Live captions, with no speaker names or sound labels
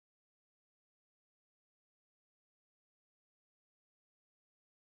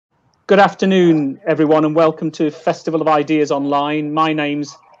Good afternoon, everyone, and welcome to Festival of Ideas Online. My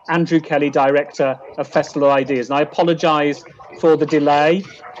name's Andrew Kelly, Director of Festival of Ideas, and I apologise for the delay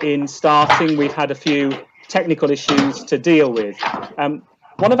in starting. We've had a few technical issues to deal with.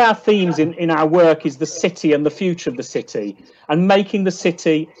 One of our themes in our work is the city and the future of the city, and making the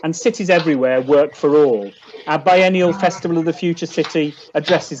city and cities everywhere work for all. Our biennial Festival of the Future City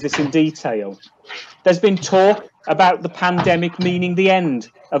addresses this in detail. There's been talk about the pandemic meaning the end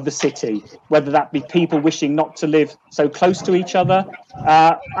of the city, whether that be people wishing not to live so close to each other,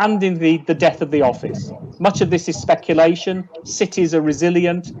 and indeed the death of the office. Much of this is speculation. Cities are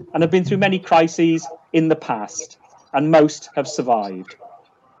resilient and have been through many crises in the past, and most have survived.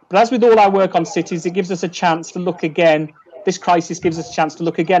 But as with all our work on cities, it gives us a chance to look again. This crisis gives us a chance to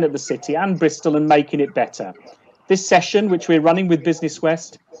look again at the city and Bristol and making it better. This session, which we're running with Business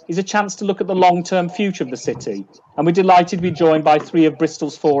West, is a chance to look at the long-term future of the city, and we're delighted to be joined by three of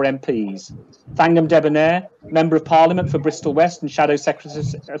Bristol's 4 MPs. Thangam Debbonaire, Member of Parliament for Bristol West and Shadow Secretary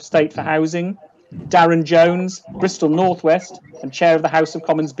of State for Housing. Darren Jones, Bristol North West and Chair of the House of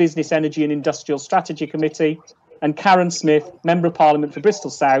Commons Business, Energy and Industrial Strategy Committee. And Karin Smyth, Member of Parliament for Bristol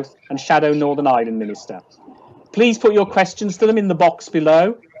South and Shadow Northern Ireland Minister. Please put your questions to them in the box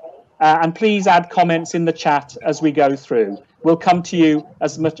below. And please add comments in the chat as we go through. We'll come to you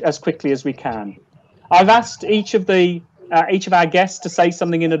as quickly as we can. I've asked each of our guests to say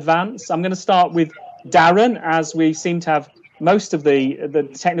something in advance. I'm going to start with Darren, as we seem to have most of the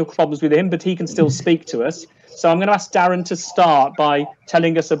technical problems with him, but he can still speak to us. So I'm going to ask Darren to start by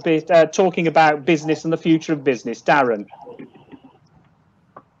telling us a bit, talking about business and the future of business. Darren.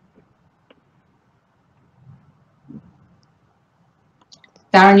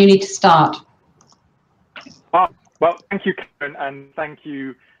 Darren, you need to start. Well, thank you, Karin, and thank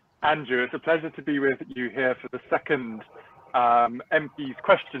you, Andrew. It's a pleasure to be with you here for the second MP's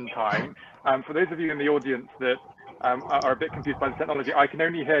question time. For those of you in the audience that are a bit confused by the technology, I can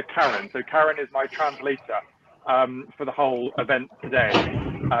only hear Karin. So Karin is my translator for the whole event today.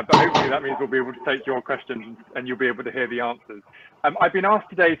 But hopefully that means we'll be able to take your questions and you'll be able to hear the answers. I've been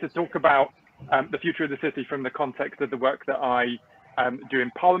asked today to talk about the future of the city from the context of the work that I do in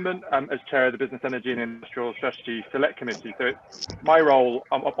Parliament as Chair of the Business, Energy and Industrial Strategy Select Committee. So it's my role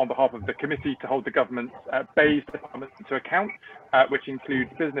on behalf of the committee to hold the government's BEIS department to account, which includes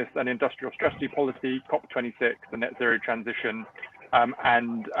business and industrial strategy policy, COP26, the net zero transition,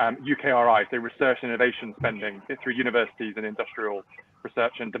 and UKRI, so research and innovation spending through universities and industrial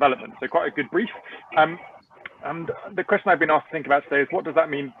research and development. So quite a good brief. And the question I've been asked to think about today is, what does that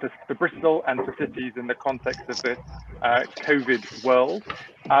mean for Bristol and for cities in the context of the COVID world?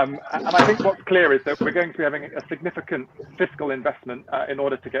 And I think what's clear is that we're going to be having a significant fiscal investment in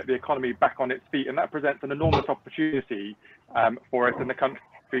order to get the economy back on its feet. And that presents an enormous opportunity for us in the country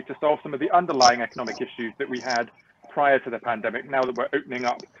to solve some of the underlying economic issues that we had prior to the pandemic, now that we're opening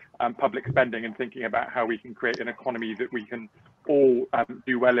up public spending and thinking about how we can create an economy that we can all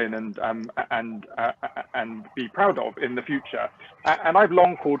do well in and be proud of in the future. And I've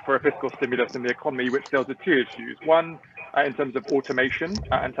long called for a fiscal stimulus in the economy, which deals with 2 issues. One, in terms of automation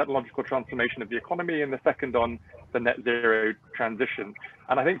and technological transformation of the economy, and the second on the net zero transition.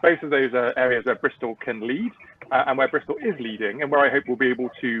 And I think both of those are areas where Bristol can lead and where Bristol is leading, and where I hope we'll be able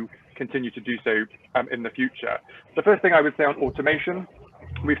to continue to do so in the future. The first thing I would say on automation,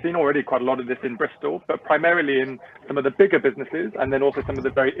 we've seen already quite a lot of this in Bristol, but primarily in some of the bigger businesses and then also some of the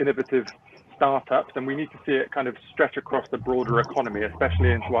very innovative startups. And we need to see it kind of stretch across the broader economy,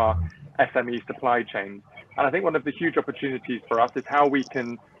 especially into our SME supply chain. And I think one of the huge opportunities for us is how we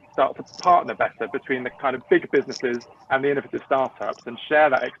can start to partner better between the kind of big businesses and the innovative startups and share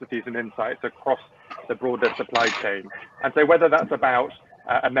that expertise and insights across the broader supply chain. And so whether that's about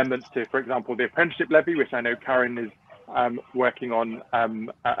amendments to, for example, the apprenticeship levy, which I know Karin is working on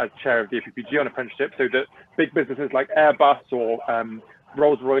as chair of the APPG on apprenticeship, so that big businesses like Airbus or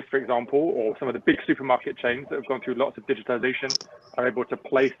Rolls-Royce, for example, or some of the big supermarket chains that have gone through lots of digitization are able to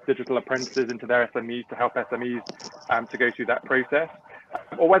place digital apprentices into their SMEs to help SMEs to go through that process.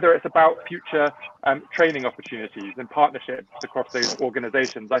 Or whether it's about future training opportunities and partnerships across those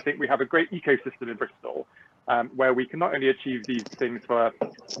organizations. I think we have a great ecosystem in Bristol where we can not only achieve these things for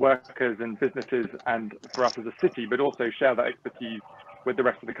workers and businesses and for us as a city, but also share that expertise with the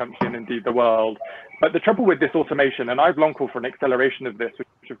rest of the country and indeed the world. But the trouble with this automation, and I've long called for an acceleration of this,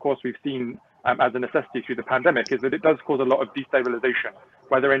 which of course we've seen as a necessity through the pandemic, is that it does cause a lot of destabilization,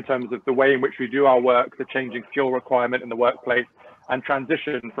 whether in terms of the way in which we do our work, the changing skill requirement in the workplace, and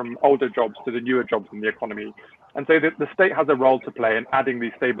transition from older jobs to the newer jobs in the economy. And so the state has a role to play in adding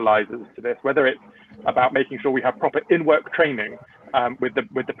these stabilizers to this, whether it's about making sure we have proper in-work training with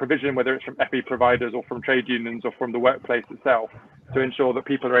the provision, whether it's from FE providers or from trade unions or from the workplace itself, to ensure that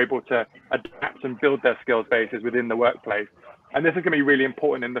people are able to adapt and build their skills bases within the workplace. And this is going to be really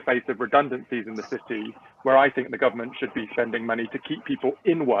important in the face of redundancies in the city, where I think the government should be spending money to keep people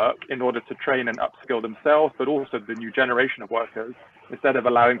in work in order to train and upskill themselves, but also the new generation of workers, instead of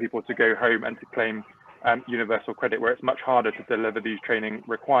allowing people to go home and to claim universal credit, where it's much harder to deliver these training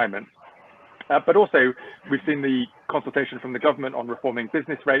requirements. But also, we've seen the consultation from the government on reforming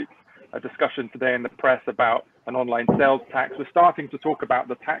business rates, a discussion today in the press about an online sales tax. We're starting to talk about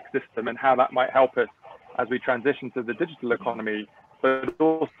the tax system and how that might help us as we transition to the digital economy, but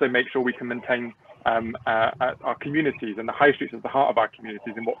also make sure we can maintain our communities, and the high streets at the heart of our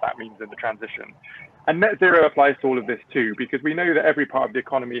communities, and what that means in the transition. And net zero applies to all of this too, because we know that every part of the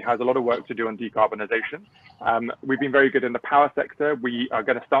economy has a lot of work to do on decarbonisation. We've been very good in the power sector. We are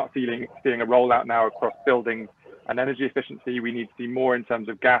going to start seeing a rollout now across buildings and energy efficiency. We need to see more in terms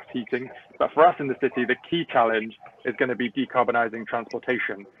of gas heating. But for us in the city, the key challenge is going to be decarbonising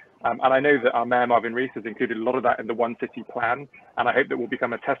transportation. And I know that our Mayor Marvin Rees has included a lot of that in the One City plan, and I hope that will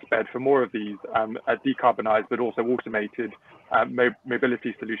become a test bed for more of these decarbonised but also automated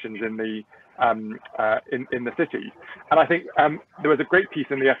mobility solutions in the city. And I think there was a great piece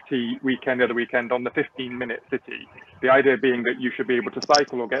in the FT weekend the other weekend on the 15-minute city. The idea being that you should be able to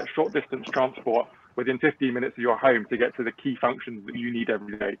cycle or get short distance transport within 15 minutes of your home to get to the key functions that you need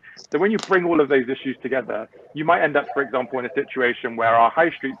every day. So when you bring all of those issues together, you might end up, for example, in a situation where our high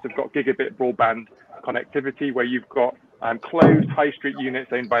streets have got gigabit broadband connectivity, where you've got closed high street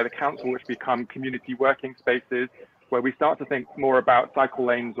units owned by the council, which become community working spaces, where we start to think more about cycle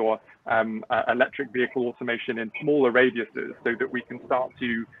lanes or electric vehicle automation in smaller radiuses, so that we can start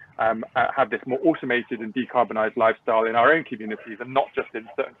to have this more automated and decarbonised lifestyle in our own communities, and not just in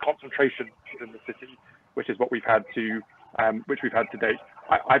certain concentrations in the city, which is what we've had to date.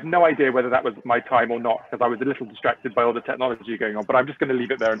 I have no idea whether that was my time or not, because I was a little distracted by all the technology going on, but I'm just going to leave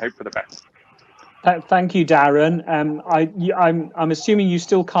it there and hope for the best. Thank you, Darren. I'm assuming you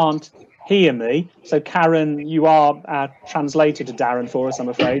still can't hear me. So Karin, you are translated to Darren for us, I'm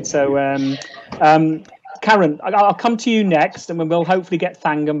afraid. So Karin, I'll come to you next, and we'll hopefully get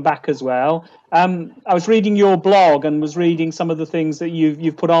Thangam back as well. I was reading your blog and was reading some of the things that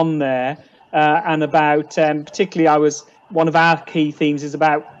you've put on there, and about particularly one of our key themes is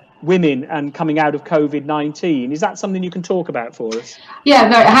about women and coming out of COVID-19. Is that something you can talk about for us? Yeah,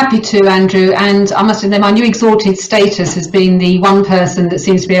 very happy to, Andrew. And I must admit, my new exalted status as being the one person that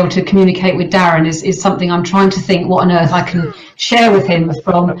seems to be able to communicate with Darren is something I'm trying to think what on earth I can share with him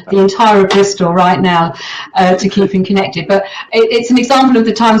from the entire of Bristol right now to keep him connected. But it's an example of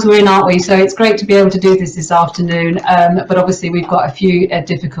the times we're in, aren't we? So it's great to be able to do this afternoon. But obviously we've got a few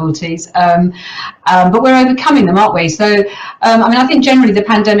difficulties. But we're overcoming them, aren't we? So, I think generally the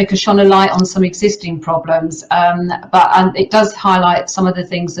pandemic has shone a light on some existing problems, but it does highlight some of the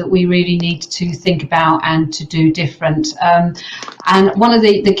things that we really need to think about and to do different. And one of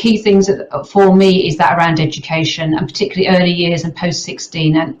the key things for me is that around education, and particularly early years and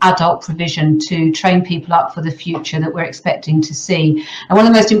post-16, and adult provision to train people up for the future that we're expecting to see. And one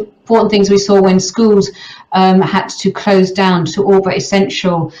of the most important things we saw when schools had to close down to all but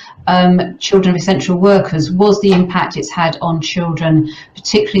essential children of essential workers was the impact it's had on children,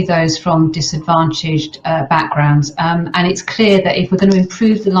 particularly those from disadvantaged backgrounds. And it's clear that if we're going to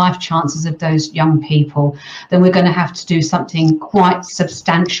improve the life chances of those young people, then we're going to have to do something quite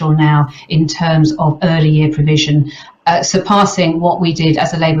substantial now in terms of early year provision. Surpassing what we did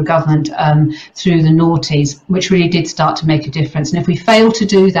as a Labour government through the noughties, which really did start to make a difference. And if we fail to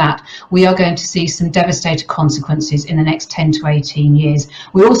do that, we are going to see some devastating consequences in the next 10 to 18 years.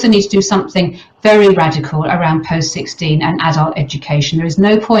 We also need to do something very radical around post-16 and adult education. There is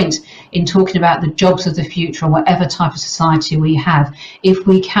no point in talking about the jobs of the future or whatever type of society we have if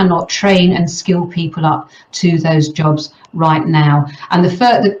we cannot train and skill people up to those jobs right now. And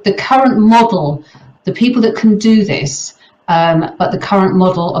the current model, the people that can do this, but the current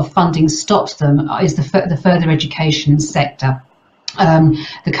model of funding stops them, is the further education sector.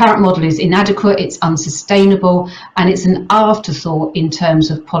 The current model is inadequate, it's unsustainable, and it's an afterthought in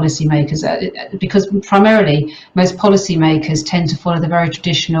terms of policymakers, because primarily most policymakers tend to follow the very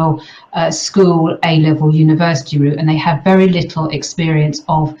traditional school, A-level, university route, and they have very little experience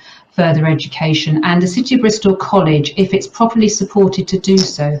of further education. And the City of Bristol College, if it's properly supported to do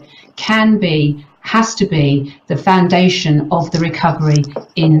so, has to be the foundation of the recovery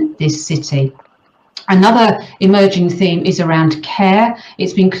in this city. Another emerging theme is around care.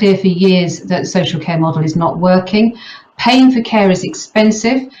 It's been clear for years that the social care model is not working. Paying for care is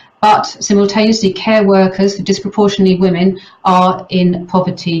expensive, but simultaneously care workers, disproportionately women, are in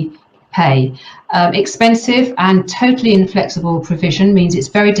poverty pay. Expensive and totally inflexible provision means it's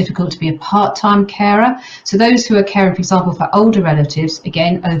very difficult to be a part-time carer. So those who are caring, for example, for older relatives,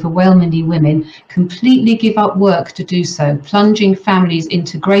 again, overwhelmingly women, completely give up work to do so, plunging families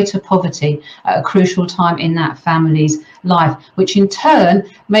into greater poverty at a crucial time in that family's life, which in turn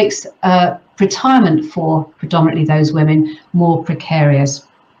makes retirement for predominantly those women more precarious.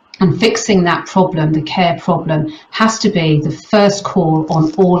 And fixing that problem, the care problem, has to be the first call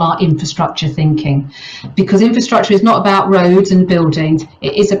on all our infrastructure thinking, because infrastructure is not about roads and buildings.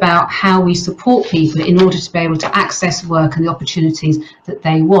 It is about how we support people in order to be able to access work and the opportunities that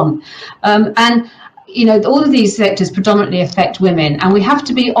they want. And you know, all of these sectors predominantly affect women, and we have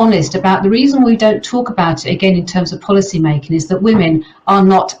to be honest about the reason we don't talk about it again in terms of policy making is that women are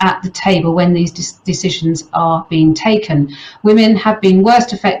not at the table when these decisions are being taken. Women have been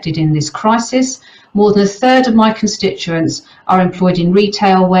worst affected in this crisis. More than a third of my constituents are employed in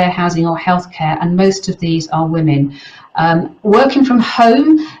retail, warehousing or healthcare, and most of these are women. Working from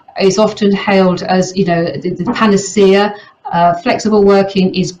home is often hailed as, you know, the panacea. Flexible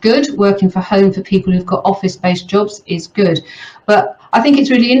working is good. Working from home for people who've got office-based jobs is good. But I think it's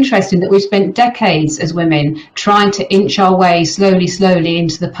really interesting that we've spent decades as women trying to inch our way slowly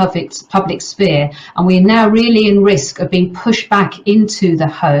into the public sphere, and we're now really in risk of being pushed back into the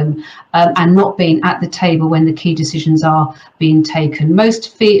home and not being at the table when the key decisions are being taken.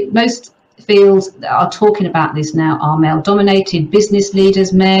 Most fields that are talking about this now are male-dominated. Business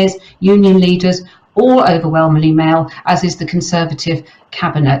leaders, mayors, union leaders, all overwhelmingly male, as is the Conservative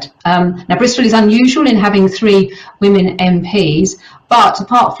cabinet. Now, Bristol is unusual in having 3 women MPs, but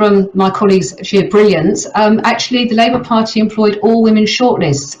apart from my colleagues' sheer brilliance, actually the Labour Party employed all women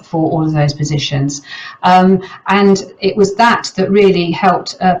shortlists for all of those positions. And it was that really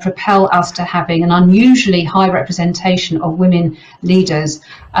helped propel us to having an unusually high representation of women leaders.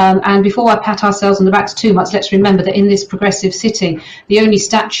 And before I pat ourselves on the backs too much, let's remember that in this progressive city, the only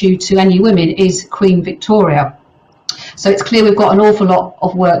statue to any women is Queen Victoria. So it's clear we've got an awful lot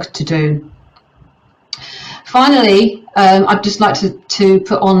of work to do. Finally, I'd just like to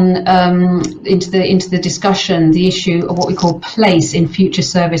put on into the discussion the issue of what we call place in future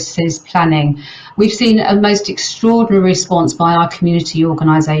services planning. We've seen a most extraordinary response by our community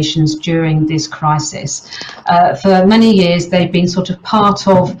organisations during this crisis. For many years, they've been sort of part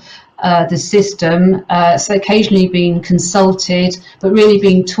of the system, so occasionally being consulted, but really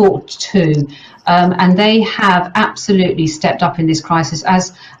being talked to. And they have absolutely stepped up in this crisis.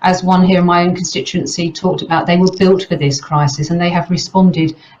 As one here in my own constituency talked about, they were built for this crisis and they have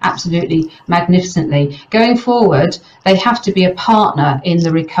responded absolutely magnificently. Going forward, they have to be a partner in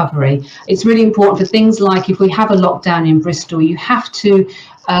the recovery. It's really important for things like if we have a lockdown in Bristol, you have to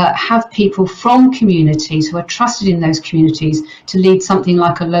have people from communities who are trusted in those communities to lead something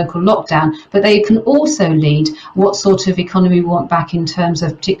like a local lockdown, but they can also lead what sort of economy we want back in terms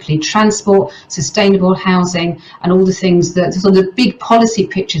of particularly transport, sustainable housing, and all the things that sort of the big policy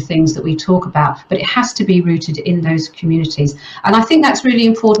picture things that we talk about, but it has to be rooted in those communities. And I think that's really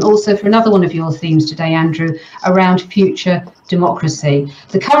important also for another one of your themes today, Andrew, around future democracy.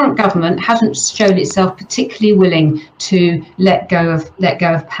 The current government hasn't shown itself particularly willing to let go of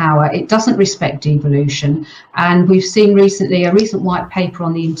power. It doesn't respect devolution, and we've seen recently a recent white paper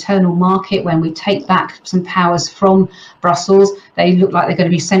on the internal market. When we take back some powers from Brussels, they look like they're going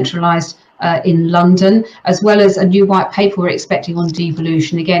to be centralised in London, as well as a new white paper we're expecting on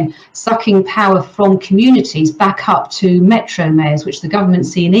devolution, again sucking power from communities back up to metro mayors, which the government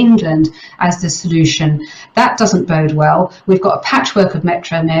see in England as the solution. That doesn't bode well. We've got a patchwork of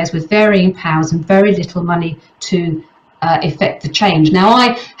metro mayors with varying powers and very little money to effect the change. Now,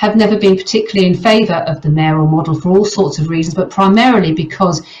 I have never been particularly in favour of the mayoral model for all sorts of reasons, but primarily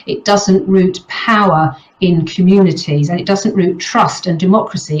because it doesn't root power in communities and it doesn't root trust and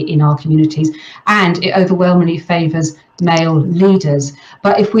democracy in our communities, and it overwhelmingly favours male leaders.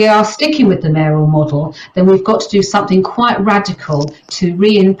 But if we are sticking with the mayoral model, then we've got to do something quite radical to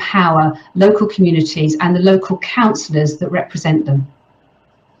re-empower local communities and the local councillors that represent them.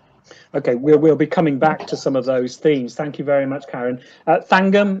 Okay, we'll be coming back to some of those themes. Thank you very much, Karin.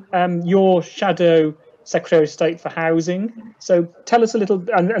 Thangam, your Shadow Secretary of State for Housing. So tell us a little,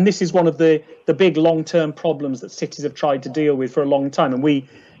 and this is one of the big long-term problems that cities have tried to deal with for a long time. And we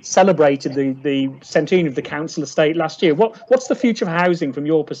celebrated the centenary of the council estate last year. What's the future of housing from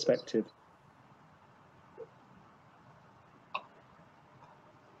your perspective?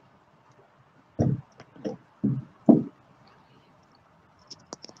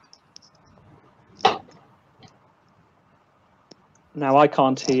 Now I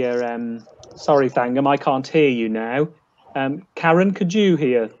can't hear. Sorry, Thangam, I can't hear you now. Karen, could you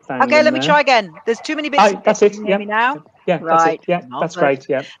hear Thangam? Okay, let me try again. There's too many bits. That's it. Can you hear me now? Yeah, right. That's it. Yeah, that's great.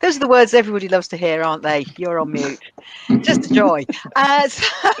 Yeah. Those are the words everybody loves to hear, aren't they? You're on mute. Just a joy.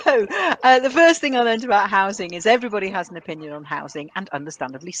 The first thing I learned about housing is everybody has an opinion on housing, and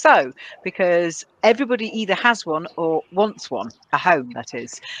understandably so, because everybody either has one or wants one, a home, that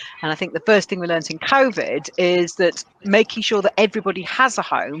is. And I think the first thing we learned in COVID is that making sure that everybody has a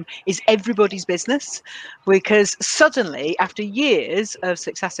home is everybody's business, because suddenly, after years of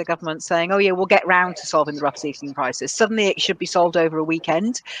successive governments saying, oh yeah, we'll get round to solving the rough sleeping crisis, suddenly it should be solved over a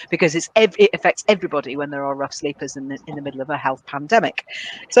weekend, because it affects everybody when there are rough sleepers in the middle of a health pandemic.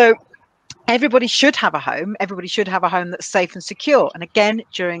 So everybody should have a home. Everybody should have a home that's safe and secure. And again,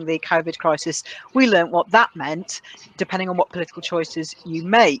 during the COVID crisis, we learned what that meant, depending on what political choices you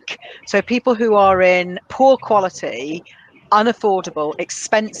make. So people who are in poor quality, unaffordable,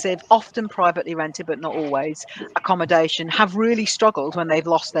 expensive, often privately rented, but not always, accommodation have really struggled when they've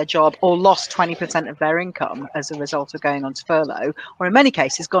lost their job or lost 20% of their income as a result of going onto furlough, or in many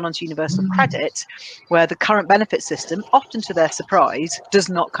cases gone onto universal credit, where the current benefit system, often to their surprise, does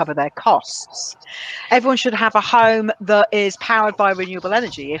not cover their costs. Everyone should have a home that is powered by renewable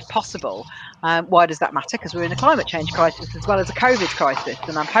energy if possible. Why does that matter? Because we're in a climate change crisis as well as a COVID crisis,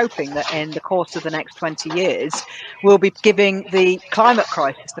 and I'm hoping that in the course of the next 20 years we'll be giving the climate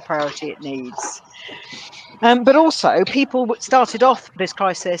crisis the priority it needs. But also, people started off this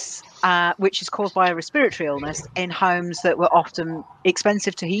crisis, which is caused by a respiratory illness, in homes that were often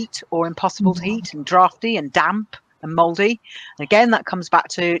expensive to heat or impossible to heat, and drafty and damp and mouldy. And again, that comes back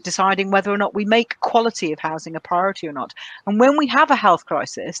to deciding whether or not we make quality of housing a priority or not. And when we have a health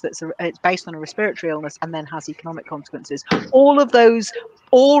crisis it's based on a respiratory illness and then has economic consequences, all of those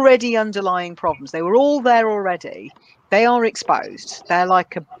already underlying problems, they were all there already, they are exposed. They're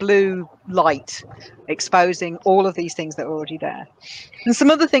like a blue light exposing all of these things that are already there. And some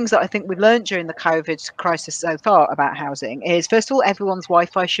of the things that I think we've learned during the COVID crisis so far about housing is, first of all, everyone's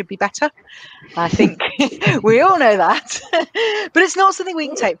Wi-Fi should be better. I think we all know that. But it's not something we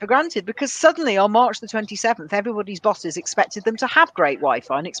can take for granted, because suddenly on March the 27th, everybody's bosses expected them to have great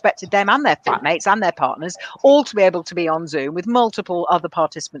Wi-Fi and expected them and their flatmates and their partners all to be able to be on Zoom with multiple other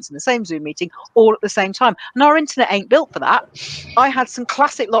participants in the same Zoom meeting all at the same time. And our internet ain't built for that. I had some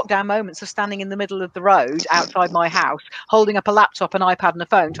classic lockdown moments of standing in the middle of the road outside my house, holding up a laptop, an iPad and a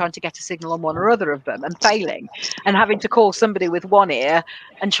phone, trying to get a signal on one or other of them and failing, and having to call somebody with one ear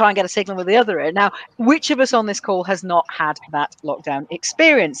and try and get a signal with the other ear. Now, which of us on this call has not had that lockdown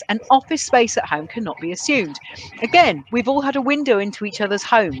experience? And office space at home cannot be assumed. Again, we've all had a window into each other's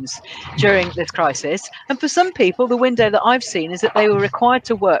homes during this crisis. And for some people, the window that I've seen is that they were required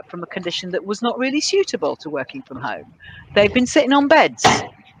to work from a condition that was not really suitable to working from home. They've been sitting on beds.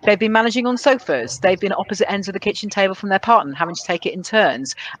 They've been managing on sofas. They've been at opposite ends of the kitchen table from their partner, having to take it in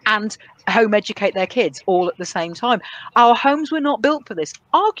turns and home educate their kids all at the same time. Our homes were not built for this.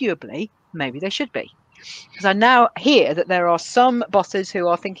 Arguably, maybe they should be. Because I now hear that there are some bosses who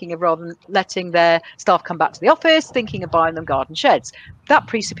are thinking of, rather than letting their staff come back to the office, thinking of buying them garden sheds. That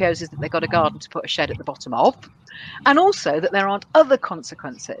presupposes that they've got a garden to put a shed at the bottom of, and also that there aren't other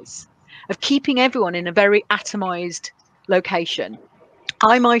consequences of keeping everyone in a very atomised location.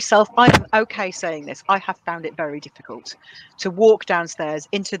 I myself, I'm okay saying this, I have found it very difficult to walk downstairs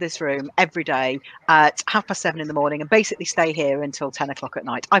into this room every day at 7:30 in the morning and basically stay here until 10 o'clock at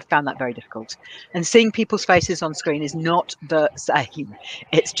night. I've found that very difficult. And seeing people's faces on screen is not the same.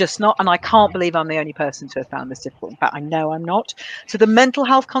 It's just not. And I can't believe I'm the only person to have found this difficult. In fact, I know I'm not. So the mental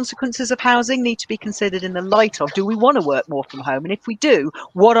health consequences of housing need to be considered in the light of, do we want to work more from home? And if we do,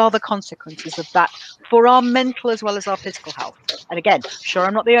 what are the consequences of that for our mental as well as our physical health? And again, sure,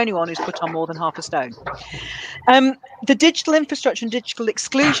 I'm not the only one who's put on more than half a stone. The digital infrastructure and digital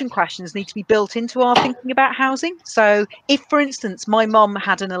exclusion questions need to be built into our thinking about housing. So if, for instance, my mum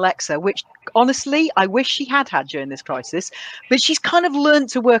had an Alexa, which honestly, I wish she had during this crisis, but she's kind of learned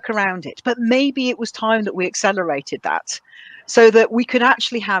to work around it. But maybe it was time that we accelerated that, so that we could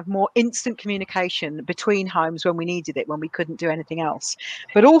actually have more instant communication between homes when we needed it, when we couldn't do anything else.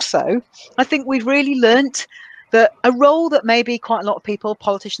 But also, I think we've really learnt that a role that maybe quite a lot of people,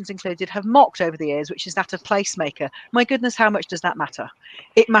 politicians included, have mocked over the years, which is that of placemaker. My goodness, how much does that matter?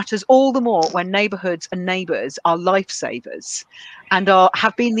 It matters all the more when neighbourhoods and neighbours are lifesavers and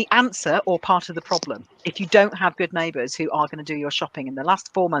have been the answer or part of the problem. if you don't have good neighbours who are going to do your shopping in the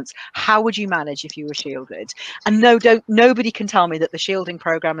last 4 months, how would you manage if you were shielded? And nobody can tell me that the shielding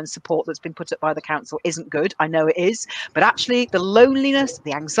programme and support that's been put up by the council isn't good. I know it is, but actually the loneliness,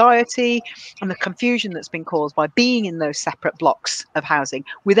 the anxiety and the confusion that's been caused by being in those separate blocks of housing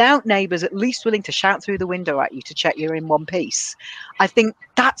without neighbours at least willing to shout through the window at you to check you're in one piece, I think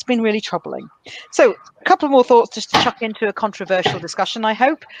that's been really troubling. So a couple more thoughts just to chuck into a controversial discussion, I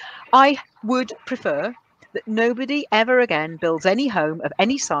hope. I would prefer that nobody ever again builds any home of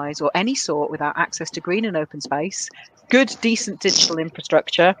any size or any sort without access to green and open space, good, decent digital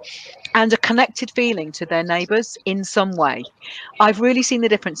infrastructure, and a connected feeling to their neighbours in some way. I've really seen the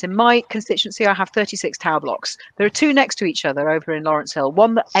difference. In my constituency, I have 36 tower blocks. There are 2 next to each other over in Lawrence Hill,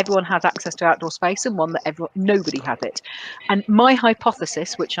 one that everyone has access to outdoor space and one that nobody has it. And my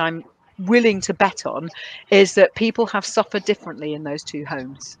hypothesis, which I'm willing to bet on, is that people have suffered differently in those 2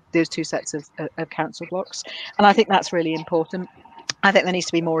 homes, those 2 sets of council blocks. And I think that's really important. I think there needs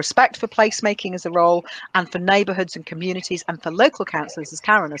to be more respect for placemaking as a role, and for neighbourhoods and communities, and for local councillors, as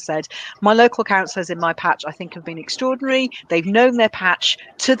Karin has said. My local councillors in my patch, I think, have been extraordinary. They've known their patch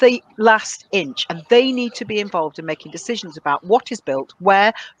to the last inch, and they need to be involved in making decisions about what is built,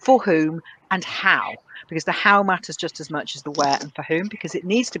 where, for whom, and how. Because the how matters just as much as the where and for whom, because it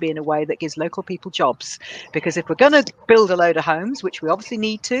needs to be in a way that gives local people jobs. Because if we're going to build a load of homes, which we obviously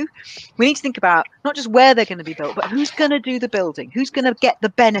need to, we need to think about not just where they're going to be built, but who's going to do the building, who's going to get the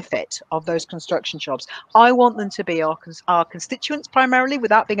benefit of those construction jobs. I want them to be our constituents primarily,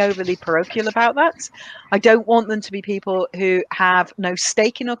 without being overly parochial about that. I don't want them to be people who have no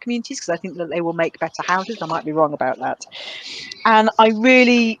stake in our communities, because I think that they will make better houses. I might be wrong about that. And I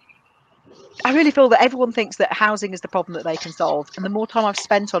really feel that everyone thinks that housing is the problem that they can solve. And the more time I've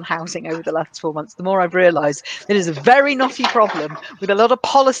spent on housing over the last 4 months, the more I've realised it is a very knotty problem with a lot of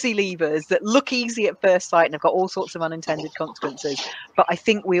policy levers that look easy at first sight and have got all sorts of unintended consequences. But I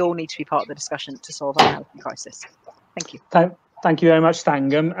think we all need to be part of the discussion to solve our housing crisis. Thank you. Thank you very much,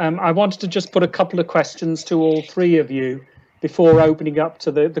 Thangam. I wanted to just put a couple of questions to all 3 of you before opening up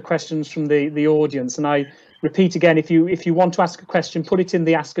to the questions from the audience. And I repeat again, if you want to ask a question, put it in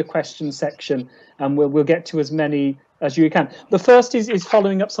the ask a question section, and we'll get to as many as you can. The first is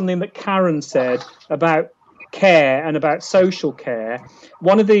following up something that Karin said about care and about social care.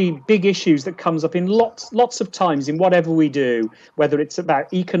 One of the big issues that comes up in lots of times in whatever we do, whether it's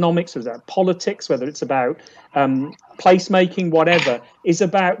about economics, whether it's about politics, whether it's about placemaking, whatever, is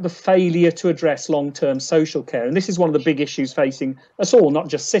about the failure to address long-term social care. And this is one of the big issues facing us all, not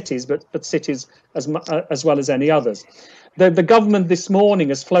just cities, but cities as well as any others. The government this morning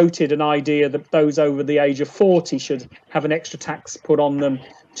has floated an idea that those over the age of 40 should have an extra tax put on them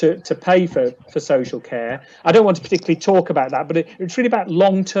to pay for social care. I don't want to particularly talk about that, but it's really about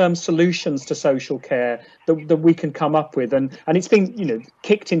long-term solutions to social care that we can come up with, and it's been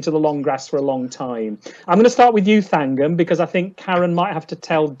kicked into the long grass for a long time. I'm going to start with you, Thangam, because I think Karin might have to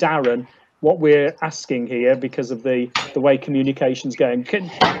tell Darren what we're asking here because of the way communication's going.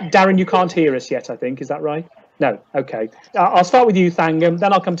 Darren, you can't hear us yet, I think, is that right? No, okay. I'll start with you, Thangam,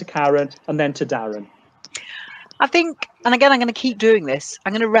 then I'll come to Karin, and then to Darren. I think, and again, I'm going to keep doing this.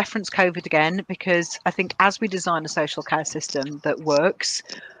 I'm going to reference COVID again, because I think as we design a social care system that works,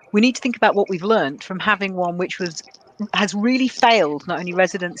 we need to think about what we've learned from having one which has really failed not only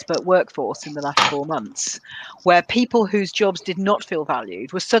residents but workforce in the last 4 months, where people whose jobs did not feel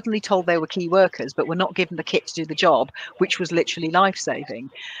valued were suddenly told they were key workers but were not given the kit to do the job, which was literally life-saving.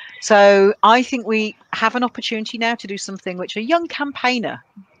 So I think we have an opportunity now to do something which a young campaigner,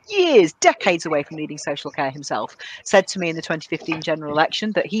 decades away from leading social care himself, said to me in the 2015 general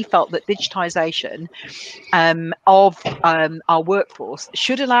election that he felt that digitisation of our workforce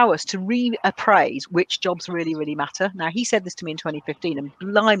should allow us to reappraise which jobs really, really matter. Now, he said this to me in 2015, and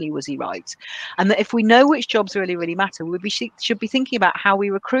blimey was he right. And that if we know which jobs really, really matter, we should be thinking about how we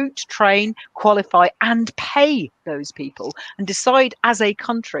recruit, train, qualify and pay those people, and decide as a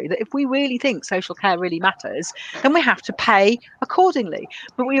country that if we really think social care really matters, then we have to pay accordingly.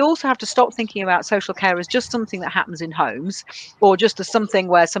 But we also have to stop thinking about social care as just something that happens in homes, or just as something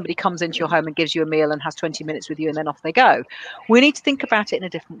where somebody comes into your home and gives you a meal and has 20 minutes with you and then off they go. We need to think about it in a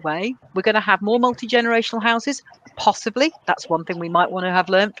different way. We're going to have more multi-generational houses, possibly. That's one thing we might want to have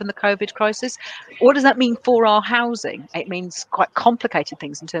learned from the COVID crisis. What does that mean for our housing? It means quite complicated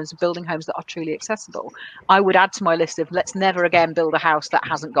things in terms of building homes that are truly accessible. I would add to my list of let's never again build a house that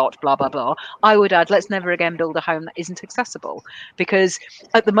hasn't got blah, blah, blah. I would add let's never again build a home that isn't accessible, because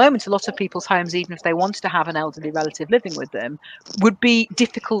at the moment, a lot of people's homes, even if they wanted to have an elderly relative living with them, would be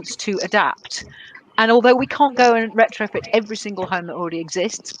difficult to adapt. And although we can't go and retrofit every single home that already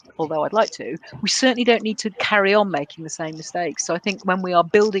exists, although I'd like to, we certainly don't need to carry on making the same mistakes. So I think when we are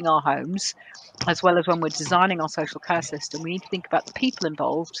building our homes, as well as when we're designing our social care system, we need to think about the people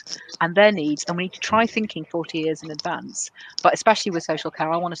involved and their needs, and we need to try thinking 40 years in advance. But especially with social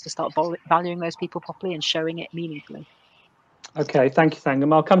care, I want us to start valuing those people properly and showing it meaningfully. Okay, thank you,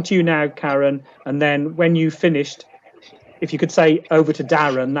 Thangam. I'll come to you now, Karin, and then when you finished, if you could say over to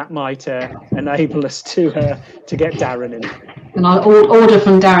Darren, that might enable us to get Darren in. And I'll order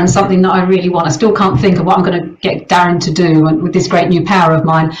from Darren something that I really want. I still can't think of what I'm going to get Darren to do with this great new power of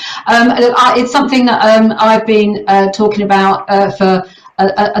mine. It's something that I've been talking about for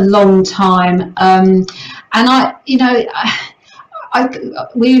a long time.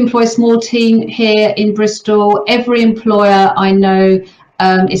 We employ a small team here in Bristol. Every employer I know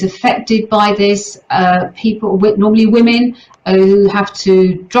is affected by this. People, normally women, who have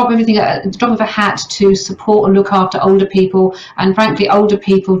to drop everything at the drop of a hat to support and look after older people. And frankly, older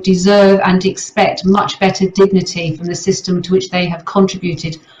people deserve and expect much better dignity from the system to which they have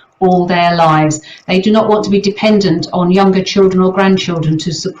contributed all their lives. They do not want to be dependent on younger children or grandchildren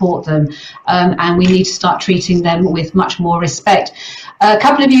to support them, and we need to start treating them with much more respect. A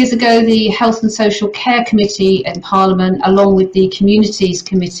couple of years ago, the Health and Social Care Committee in Parliament, along with the Communities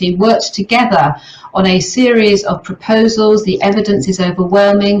Committee, worked together on a series of proposals. The evidence is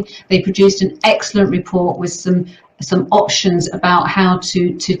overwhelming. They produced an excellent report with some options about how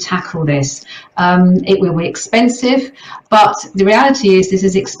to tackle this. It will be expensive, but the reality is this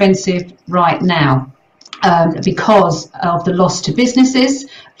is expensive right now because of the loss to businesses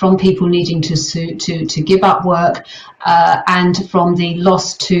from people needing to give up work, and from the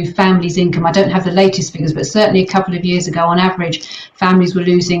loss to families' income. I don't have the latest figures, but certainly a couple of years ago, on average, families were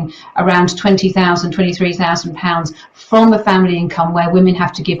losing around £20,000, £23,000 from a family income where women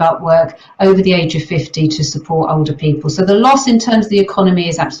have to give up work over the age of 50 to support older people. So the loss in terms of the economy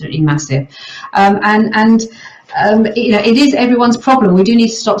is absolutely massive. It is everyone's problem. We do need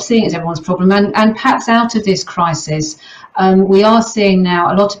to stop seeing it as everyone's problem. And perhaps out of this crisis, we are seeing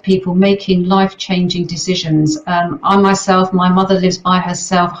now a lot of people making life-changing decisions. I myself, my mother lives by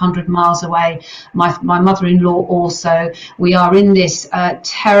herself 100 miles away. My mother-in-law also. We are in this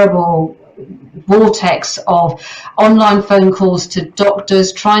terrible vortex of online phone calls to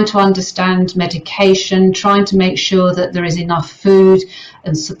doctors, trying to understand medication, trying to make sure that there is enough food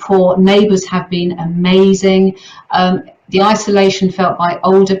and support. Neighbours have been amazing. The isolation felt by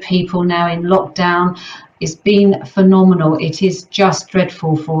older people now in lockdown has been phenomenal. It is just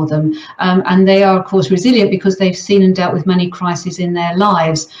dreadful for them. And they are, of course, resilient because they've seen and dealt with many crises in their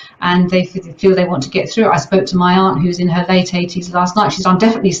lives, and they feel they want to get through it. I spoke to my aunt who's in her late 80s last night. She said, I'm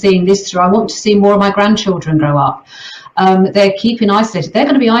definitely seeing this through. I want to see more of my grandchildren grow up. They're keeping isolated. They're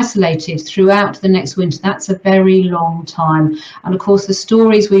going to be isolated throughout the next winter. That's a very long time. And of course, the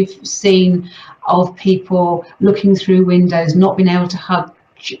stories we've seen of people looking through windows, not being able to hug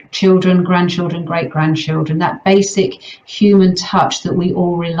children, grandchildren, great-grandchildren, that basic human touch that we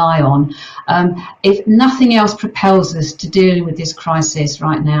all rely on. If nothing else propels us to dealing with this crisis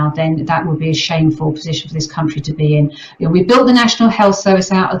right now, then that would be a shameful position for this country to be in. We built the National Health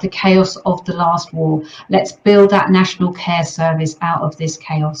Service out of the chaos of the last war. Let's build that National Care Service out of this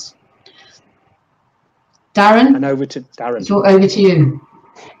chaos. Darren? And over to Darren. Over to you.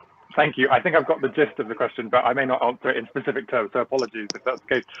 Thank you. I think I've got the gist of the question, but I may not answer it in specific terms, so apologies if that's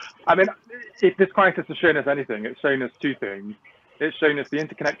the case. I mean, if this crisis has shown us anything, it's shown us two things. It's shown us the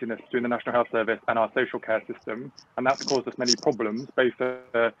interconnectedness between the National Health Service and our social care system, and that's caused us many problems, both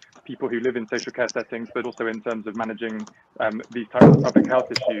for people who live in social care settings, but also in terms of managing these types of public health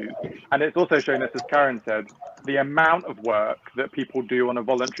issues. And it's also shown us, as Karin said, the amount of work that people do on a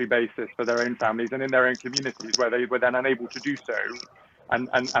voluntary basis for their own families and in their own communities, where they were then unable to do so. And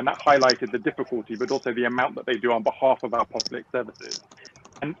that highlighted the difficulty, but also the amount that they do on behalf of our public services.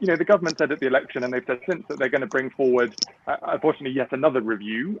 And, you know, the government said at the election, and they've said since, that they're going to bring forward, unfortunately, yet another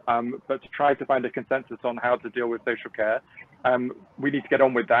review, but to try to find a consensus on how to deal with social care. We need to get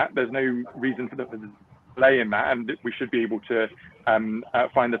on with that. There's no reason for the delay in that, and we should be able to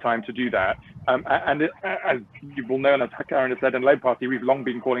find the time to do that. As you will know, and as Karin has said, in Labour Party, we've long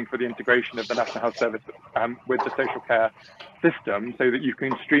been calling for the integration of the National Health Service with the social care system, so that you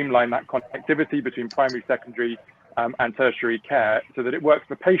can streamline that connectivity between primary, secondary and tertiary care, so that it works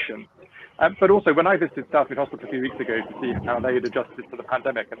for patients. But also, when I visited Southmead Hospital a few weeks ago to see how they had adjusted to the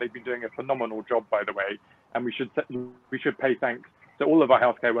pandemic, and they've been doing a phenomenal job, by the way, and we should pay thanks to all of our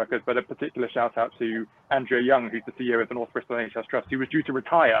healthcare workers, but a particular shout out to Andrea Young, who's the CEO of the North Bristol NHS Trust, who was due to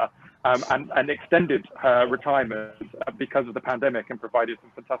retire and extended her retirement because of the pandemic, and provided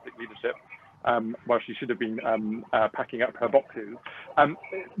some fantastic leadership while she should have been packing up her boxes,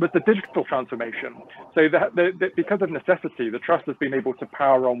 was the digital transformation. So because of necessity, the Trust has been able to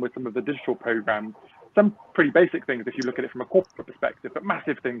power on with some of the digital programs, some pretty basic things if you look at it from a corporate perspective, but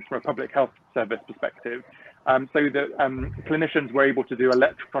massive things from a public health service perspective. So that clinicians were able to do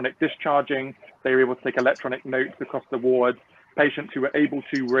electronic discharging, they were able to take electronic notes across the wards. Patients who were able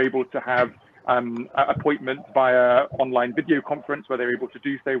to have appointments via online video conference where they were able to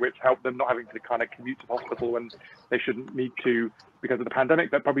do so, which helped them not having to kind of commute to the hospital when they shouldn't need to because of the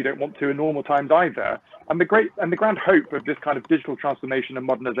pandemic, but probably don't want to in normal times either. And the grand hope of this kind of digital transformation and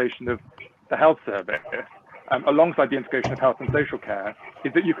modernization of the health service, alongside the integration of health and social care,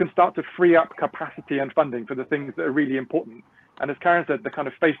 is that you can start to free up capacity and funding for the things that are really important. And as Karin said, the kind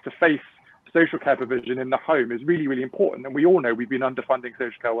of face-to-face social care provision in the home is really, really important. And we all know we've been underfunding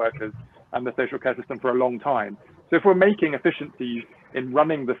social care workers and the social care system for a long time. So if we're making efficiencies in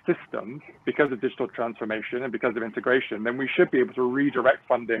running the system because of digital transformation and because of integration, then we should be able to redirect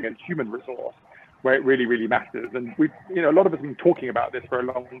funding and human resource where it really, really matters. And we've, a lot of us have been talking about this for a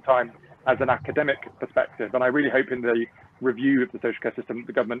long time as an academic perspective. And I really hope in the review of the social care system,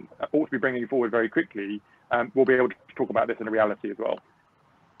 the government ought to be bringing forward very quickly, we'll be able to talk about this in a reality as well.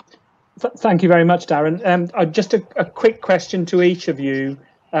 Thank you very much, Darren. Just a quick question to each of you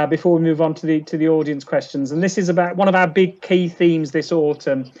before we move on to the audience questions. And this is about one of our big key themes this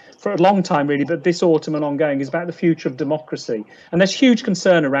autumn, for a long time really, but this autumn and ongoing, is about the future of democracy. And there's huge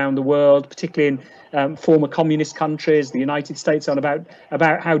concern around the world, particularly in former communist countries, the United States, on about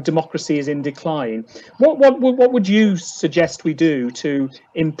how democracy is in decline. What would you suggest we do to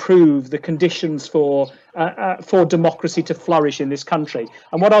improve the conditions for democracy to flourish in this country?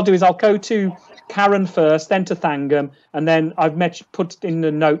 And what I'll do is I'll go to Karin first, then to Thangam, and then I've put in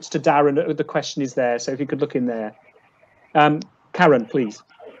the notes to Darren. The question is there, so if you could look in there. Karin, please.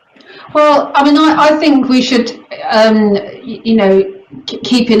 Well, I mean, I think we should,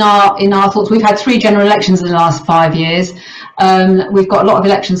 keep in our thoughts. We've had 3 general elections in the last 5 years. We've got a lot of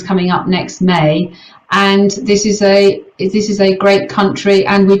elections coming up next May, and this is a great country,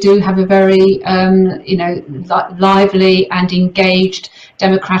 and we do have a very lively and engaged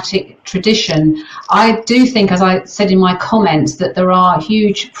democratic tradition. I do think, as I said in my comments, that there are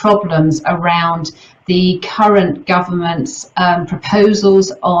huge problems around the current government's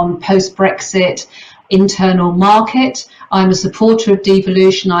proposals on post-Brexit internal market. I'm a supporter of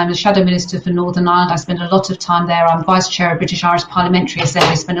devolution. I'm a shadow minister for Northern Ireland. I spend a lot of time there. I'm vice chair of British Irish Parliamentary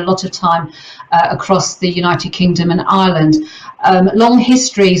Assembly. I spend a lot of time across the United Kingdom and Ireland. Long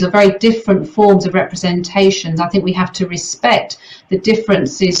histories of very different forms of representations. I think we have to respect the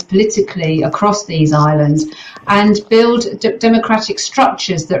differences politically across these islands and build democratic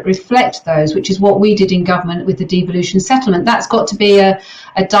structures that reflect those, which is what we did in government with the devolution settlement. That's got to be a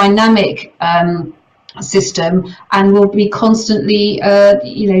dynamic system, and will be constantly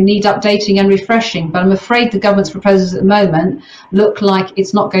need updating and refreshing. But I'm afraid the government's proposals at the moment look like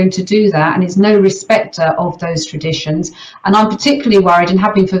it's not going to do that, and it's no respecter of those traditions. And I'm particularly worried, and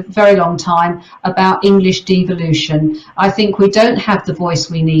have been for a very long time, about English devolution. I think we don't have the voice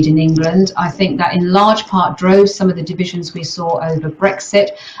we need in England. I think that in large part drove some of the divisions we saw over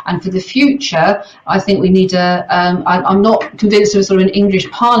Brexit. And for the future, I think we need I'm not convinced of a sort of an English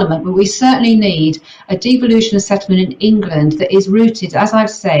Parliament, but we certainly need a devolution settlement in England that is rooted, as I've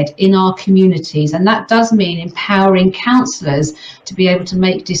said, in our communities, and that does mean empowering councillors to be able to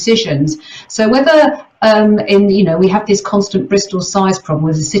make decisions. So whether we have this constant Bristol size problem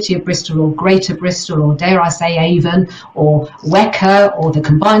with the City of Bristol or Greater Bristol, or dare I say Avon or Wecker or the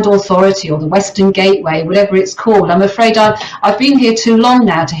Combined Authority or the Western Gateway, whatever it's called. I'm afraid I've been here too long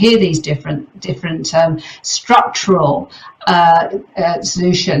now to hear these different structural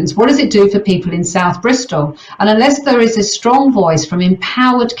solutions. What does it do for people in South Bristol? And unless there is a strong voice from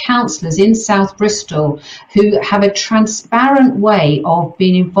empowered councillors in South Bristol who have a transparent way of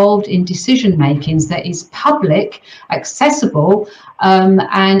being involved in decision makings that is public, accessible,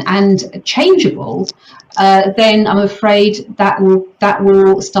 and changeable, then I'm afraid that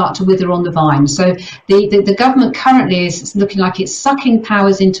will start to wither on the vine. So the government currently is looking like it's sucking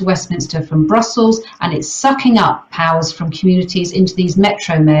powers into Westminster from Brussels, and it's sucking up powers from communities into these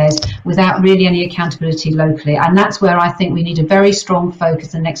metro mayors without really any accountability locally. And that's where I think we need a very strong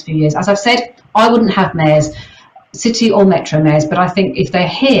focus in the next few years. As I've said, I wouldn't have mayors, city or metro mayors, but I think if they're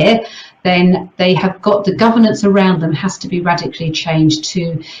here, then they have got the governance around them has to be radically changed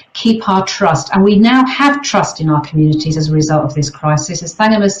to keep our trust. And we now have trust in our communities as a result of this crisis. As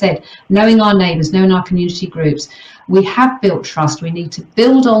Thangam has said, knowing our neighbours, knowing our community groups, we have built trust. We need to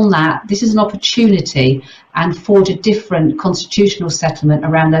build on that. This is an opportunity and forge a different constitutional settlement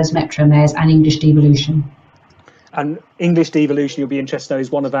around those metro mayors and English devolution. And English devolution, you'll be interested to know,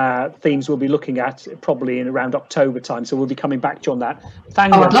 is one of our themes we'll be looking at probably in around October time. So we'll be coming back to you on that.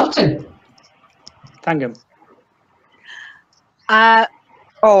 Thangam. Oh, I'd love to. Thangam.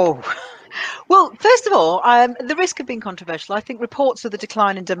 Well, first of all, the risk of being controversial, I think reports of the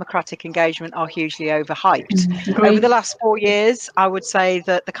decline in democratic engagement are hugely overhyped. Over the last 4 years, I would say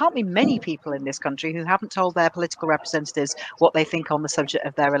that there can't be many people in this country who haven't told their political representatives what they think on the subject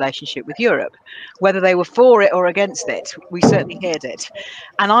of their relationship with Europe. Whether they were for it or against it, we certainly heard it.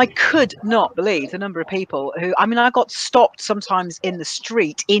 And I could not believe the number of people who, I mean, I got stopped sometimes in the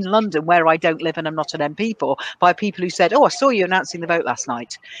street in London, where I don't live and I'm not an MP for, by people who said, oh, I saw you announcing the vote last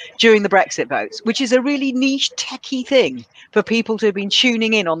night during the Brexit vote, which is a really niche techie thing for people to have been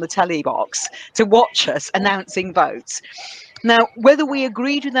tuning in on the telly box to watch us announcing votes. Now, whether we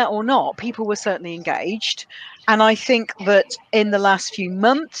agreed with that or not, people were certainly engaged. And I think that in the last few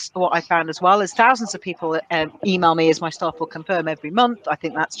months, what I found as well is thousands of people email me, as my staff will confirm, every month. I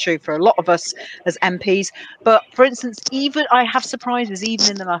think that's true for a lot of us as MPs. But for instance, even I have surprises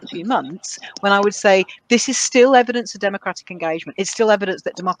even in the last few months when I would say this is still evidence of democratic engagement. It's still evidence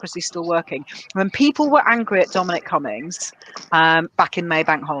that democracy is still working. When people were angry at Dominic Cummings back in May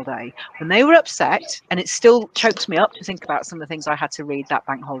bank holiday, when they were upset, and it still chokes me up to think about some of the things I had to read that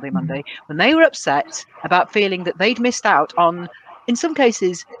bank holiday Monday, when they were upset about feeling that they'd missed out on, in some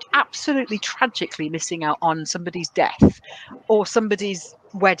cases, absolutely tragically missing out on somebody's death or somebody's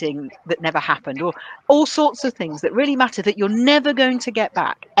wedding that never happened, or all sorts of things that really matter that you're never going to get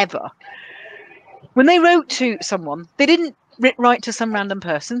back, ever. When they wrote to someone, they didn't write to some random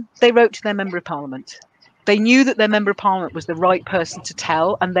person, they wrote to their Member of Parliament. They knew that their Member of Parliament was the right person to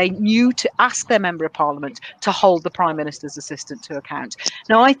tell, and they knew to ask their Member of Parliament to hold the Prime Minister's assistant to account.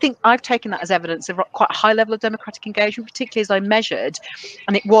 Now, I think I've taken that as evidence of quite a high level of democratic engagement, particularly as I measured,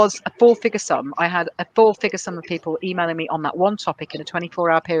 and it was a four-figure sum. I had a four-figure sum of people emailing me on that one topic in a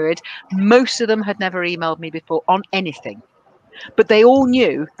 24-hour period. Most of them had never emailed me before on anything. But they all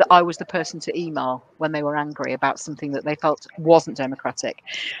knew that I was the person to email when they were angry about something that they felt wasn't democratic.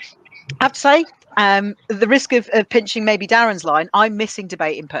 I have to say, the risk of pinching maybe Darren's line, I'm missing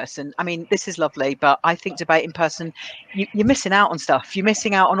debate in person. I mean, this is lovely, but I think debate in person, you're missing out on stuff. You're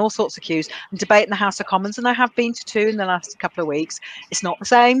missing out on all sorts of cues. And debate in the House of Commons, and I have been to 2 in the last couple of weeks, it's not the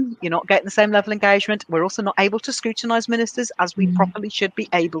same. You're not getting the same level of engagement. We're also not able to scrutinise ministers as we properly should be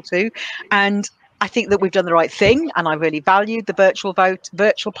able to. And I think that we've done the right thing, and I really valued the virtual vote,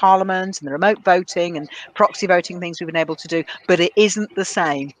 virtual parliament and the remote voting and proxy voting things we've been able to do, but it isn't the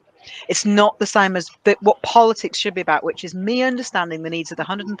same. It's not the same as what politics should be about, which is me understanding the needs of the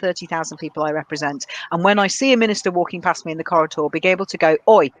 130,000 people I represent. And when I see a minister walking past me in the corridor, being able to go,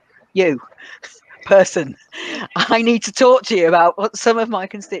 oi, you person, I need to talk to you about what some of my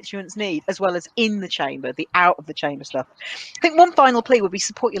constituents need, as well as in the chamber, the out of the chamber stuff. I think one final plea would be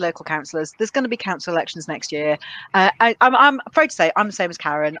support your local councillors. There's going to be council elections next year. I'm afraid to say I'm the same as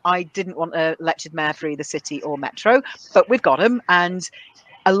Karin. I didn't want an elected mayor for either city or metro, but we've got them. And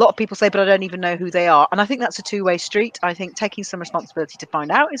a lot of people say, but I don't even know who they are. And I think that's a two-way street. I think taking some responsibility to find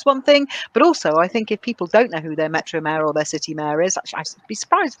out is one thing. But also, I think if people don't know who their metro mayor or their city mayor is, actually, I'd be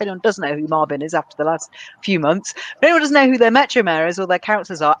surprised if anyone doesn't know who Marvin is after the last few months. If anyone doesn't know who their metro mayor is or their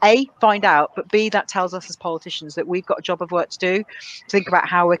councillors are, A, find out. But B, that tells us as politicians that we've got a job of work to do, to think about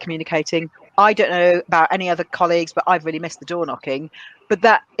how we're communicating. I don't know about any other colleagues, but I've really missed the door knocking. But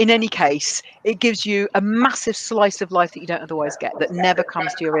that, in any case, it gives you a massive slice of life that you don't otherwise get, that never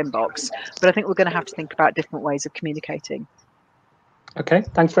comes to your inbox. But I think we're going to have to think about different ways of communicating. Okay,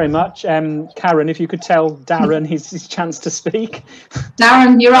 thanks very much. Karin, if you could tell Darren his chance to speak.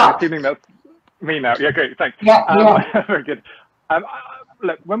 Darren, you're up. Assuming that's me now. Yeah, great, thanks. Yeah, very good.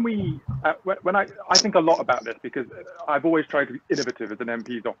 Look, when I think a lot about this, because I've always tried to be innovative as an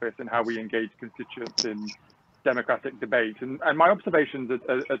MP's office in how we engage constituents in democratic debate, and my observations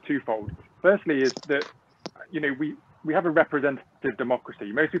are twofold. Firstly is that, you know, we have a representative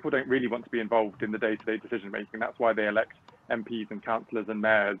democracy. Most people don't really want to be involved in the day-to-day decision making. That's why they elect MPs and councillors and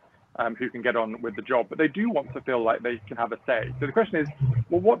mayors who can get on with the job, but they do want to feel like they can have a say. So the question is,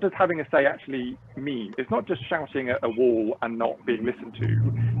 well, what does having a say actually mean? It's not just shouting at a wall and not being listened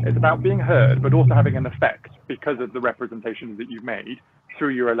to. It's about being heard, but also having an effect because of the representations that you've made through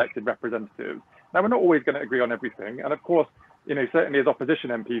your elected representatives. Now, we're not always going to agree on everything. And of course, certainly as opposition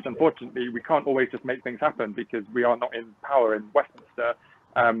MPs, unfortunately, we can't always just make things happen because we are not in power in Westminster,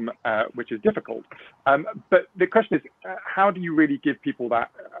 which is difficult. But the question is, how do you really give people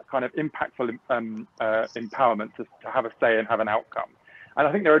that kind of impactful empowerment to have a say and have an outcome? And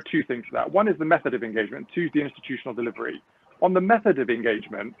I think there are two things to that. One is the method of engagement, two is the institutional delivery. On the method of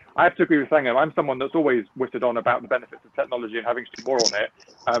engagement, I have to agree with Thangam. I'm someone that's always whittled on about the benefits of technology and having to do more on it.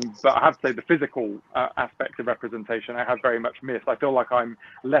 But I have to say the physical aspect of representation I have very much missed. I feel like I'm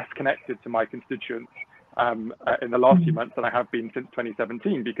less connected to my constituents in the last few months than I have been since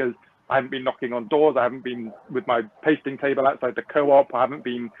 2017, because I haven't been knocking on doors. I haven't been with my pasting table outside the co-op. I haven't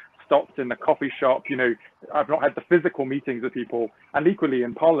been stopped in the coffee shop. I've not had the physical meetings with people. And equally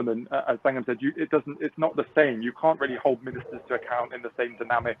in Parliament, as Thangam said, it's not the same. You can't really hold ministers to account in the same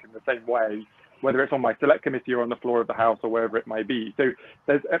dynamic, in the same way, whether it's on my select committee or on the floor of the House or wherever it may be. So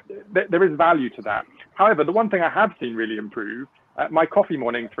there is value to that. However, the one thing I have seen really improve, my coffee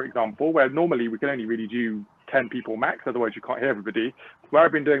mornings, for example, where normally we can only really do 10 people max, otherwise you can't hear everybody, where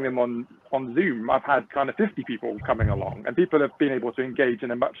I've been doing them on Zoom, I've had kind of 50 people coming along, and people have been able to engage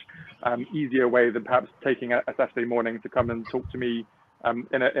in a much easier way than perhaps taking a Saturday morning to come and talk to me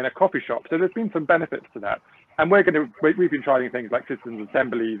in a coffee shop. So there's been some benefits to that. And we've been trying things like citizens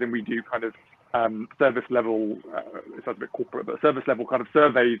assemblies, and we do kind of service level, it sounds a bit corporate, but service level kind of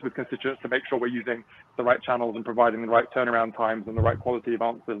surveys with constituents to make sure we're using the right channels and providing the right turnaround times and the right quality of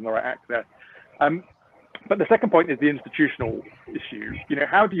answers and the right access. But the second point is the institutional issue.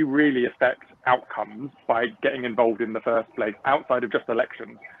 How do you really affect outcomes by getting involved in the first place outside of just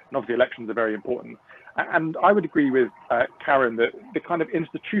elections? And obviously elections are very important. And I would agree with Karin that the kind of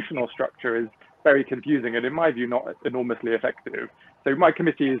institutional structure is very confusing and in my view not enormously effective. So my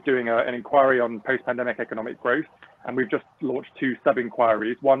committee is doing an inquiry on post-pandemic economic growth, and we've just launched two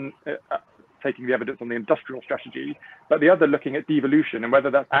sub-inquiries, one taking the evidence on the industrial strategy, but the other looking at devolution and whether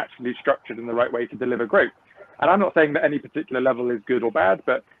that's actually structured in the right way to deliver growth. And I'm not saying that any particular level is good or bad,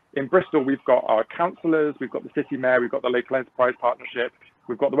 but in Bristol, we've got our councillors, we've got the city mayor, we've got the local enterprise partnership,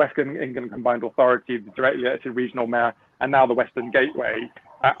 we've got the West England Combined Authority, the directly elected regional mayor, and now the Western Gateway,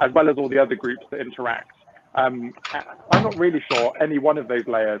 as well as all the other groups that interact. I'm not really sure any one of those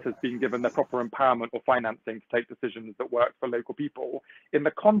layers has been given the proper empowerment or financing to take decisions that work for local people in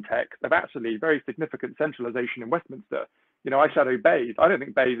the context of actually very significant centralisation in Westminster. I shadow Bays. I don't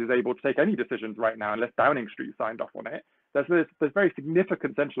think Bays is able to take any decisions right now unless Downing Street signed off on it. There's very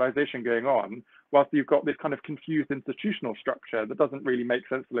significant centralisation going on, whilst you've got this kind of confused institutional structure that doesn't really make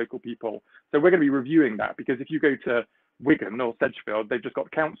sense to local people. So we're going to be reviewing that, because if you go to Wigan or Sedgefield, they've just got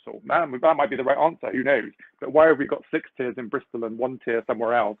council. That might be the right answer, who knows? But why have we got 6 tiers in Bristol and 1 tier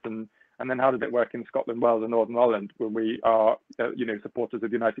somewhere else? And then how does it work in Scotland, Wales and Northern Ireland when we are, supporters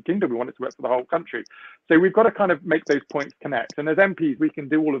of the United Kingdom? We want it to work for the whole country. So we've got to kind of make those points connect. And as MPs, we can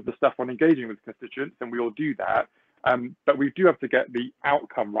do all of the stuff on engaging with constituents, and we all do that. But we do have to get the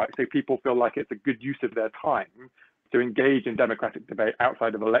outcome right, so people feel like it's a good use of their time to engage in democratic debate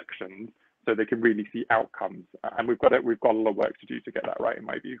outside of elections, so they can really see outcomes. And we've got a lot of work to do to get that right, in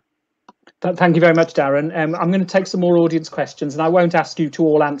my view. Thank you very much, Darren. I'm going to take some more audience questions, and I won't ask you to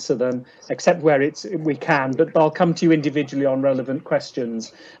all answer them, except where we can, but I'll come to you individually on relevant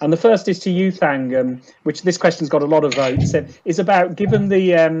questions. And the first is to you, Thangam, which this question's got a lot of votes, is about, given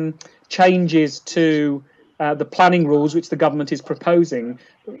the changes to the planning rules which the government is proposing,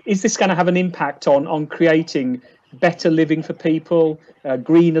 is this going to have an impact on creating better living for people,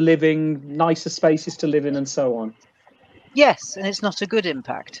 greener living, nicer spaces to live in, and so on? Yes, and it's not a good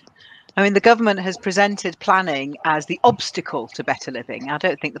impact. I mean, the government has presented planning as the obstacle to better living. I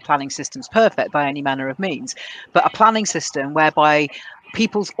don't think the planning system's perfect by any manner of means, but a planning system whereby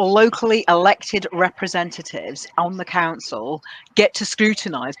people's locally elected representatives on the council get to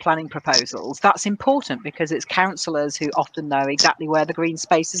scrutinise planning proposals. That's important, because it's councillors who often know exactly where the green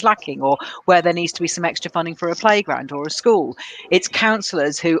space is lacking, or where there needs to be some extra funding for a playground or a school. It's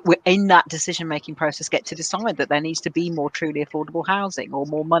councillors who, in that decision-making process, get to decide that there needs to be more truly affordable housing or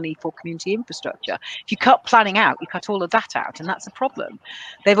more money for community infrastructure. If you cut planning out, you cut all of that out, and that's a problem.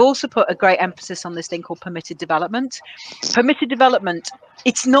 They've also put a great emphasis on this thing called permitted development. Permitted development,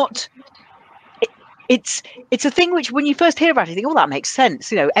 it's not, it's a thing which, when you first hear about it, you think, oh, that makes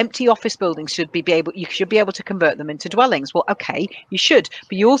sense. Empty office buildings you should be able to convert them into dwellings. Well, okay, you should,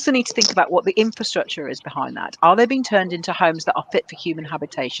 but you also need to think about what the infrastructure is behind that. Are they being turned into homes that are fit for human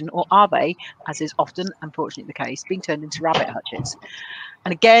habitation, or are they, as is often unfortunately the case, being turned into rabbit hutches?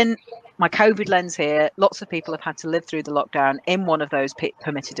 And again, my COVID lens here, lots of people have had to live through the lockdown in one of those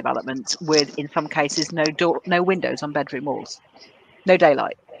permitted developments with, in some cases, no windows on bedroom walls, no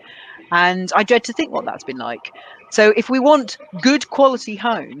daylight. And I dread to think what that's been like. So if we want good quality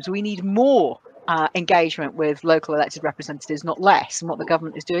homes, we need more engagement with local elected representatives, not less. And what the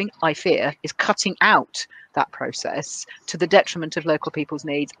government is doing, I fear, is cutting out that process to the detriment of local people's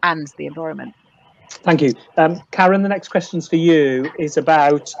needs and the environment. Thank you. Karin, the next question's for you is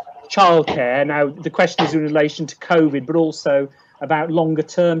about childcare. Now, the question is in relation to COVID, but also about longer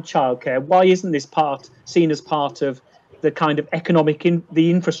term childcare. Why isn't this seen as part of the kind of economic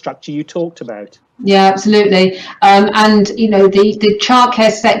the infrastructure you talked about? Yeah, absolutely. And, you know, the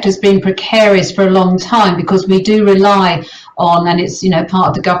childcare sector has been precarious for a long time because we do rely on, and it's, you know, part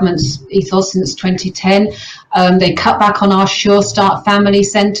of the government's ethos since 2010. They cut back on our Sure Start family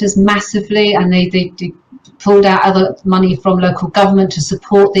centres massively, and they pulled out other money from local government to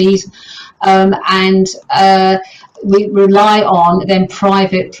support these. We rely on then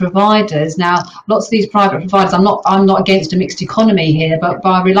private providers. Now, lots of these private providers, I'm not against a mixed economy here, but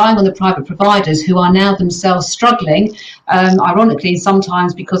by relying on the private providers who are now themselves struggling, ironically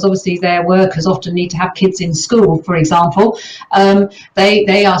sometimes because obviously their workers often need to have kids in school, for example,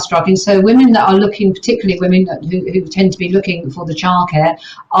 they are struggling. So women that are looking, particularly women who tend to be looking for the childcare,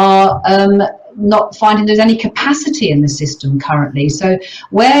 are not finding there's any capacity in the system currently. So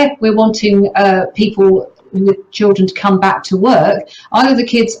where we're wanting people with children to come back to work, either the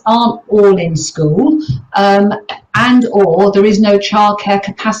kids aren't all in school and or there is no childcare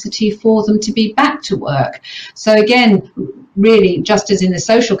capacity for them to be back to work. So again, really, just as in the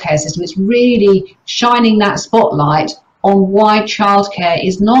social care system, it's really shining that spotlight on why childcare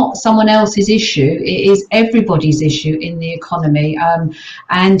is not someone else's issue, it is everybody's issue in the economy.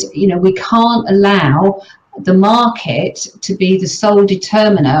 And, you know, we can't allow the market to be the sole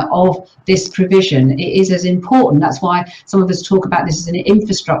determiner of this provision. It is as important. That's why some of us talk about this as an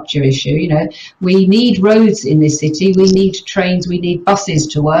infrastructure issue. You know, we need roads in this city, we need trains, we need buses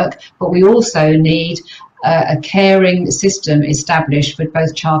to work, but we also need a caring system established for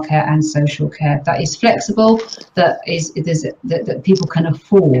both childcare and social care that is flexible, that people can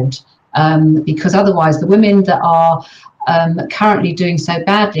afford, because otherwise the women that are currentently doing so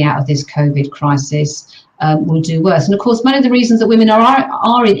badly out of this COVID crisis will do worse. And of course, one of the reasons that women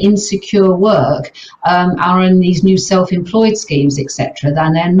are in insecure work, are in these new self-employed schemes, etc.,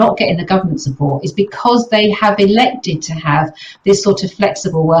 and they're not getting the government support, is because they have elected to have this sort of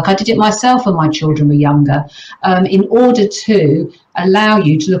flexible work. I did it myself when my children were younger, in order to allow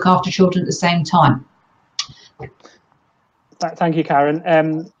you to look after children at the same time. Thank you,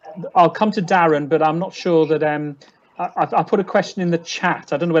 Karin. I'll come to Darren, but I'm not sure that I put a question in the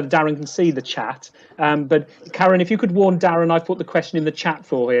chat. I don't know whether Darren can see the chat, but Karin, if you could warn Darren, I've put the question in the chat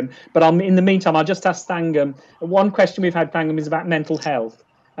for him. But in the meantime, I'll just ask Thangam. One question we've had, Thangam, is about mental health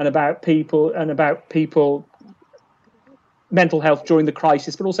and about people mental health during the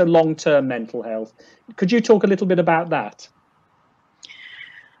crisis, but also long-term mental health. Could you talk a little bit about that?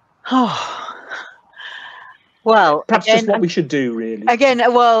 Oh. Well, perhaps again, just what we should do, really. Again,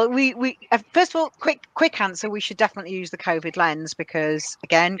 well, we first of all, quick answer. We should definitely use the COVID lens because,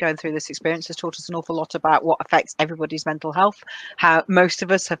 again, going through this experience has taught us an awful lot about what affects everybody's mental health. How most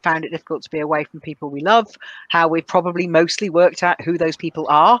of us have found it difficult to be away from people we love. How we've probably mostly worked out who those people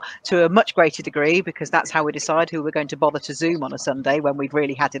are to a much greater degree because that's how we decide who we're going to bother to Zoom on a Sunday when we've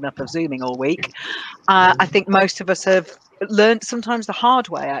really had enough of Zooming all week. I think most of us have learned sometimes the hard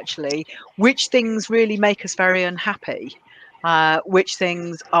way, actually, which things really make us very unhappy, which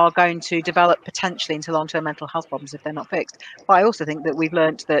things are going to develop potentially into long-term mental health problems if they're not fixed. But I also think that we've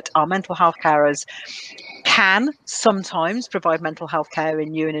learned that our mental health carers can sometimes provide mental health care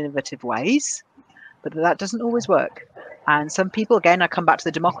in new and innovative ways, but that doesn't always work. And some people, again, I come back to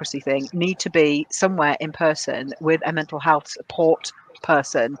the democracy thing, need to be somewhere in person with a mental health support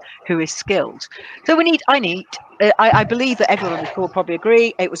person who is skilled. So I believe that everyone on this call probably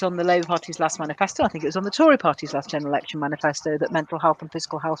agree. It was on the Labour Party's last manifesto. I think it was on the Tory Party's last general election manifesto that mental health and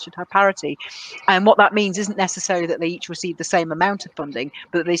physical health should have parity. And what that means isn't necessarily that they each receive the same amount of funding,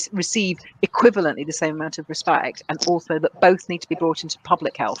 but that they receive equivalently the same amount of respect, and also that both need to be brought into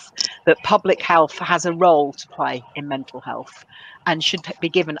public health, that public health has a role to play in mental health and should be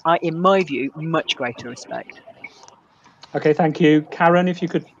given, in my view, much greater respect. Okay, thank you. Karin, if you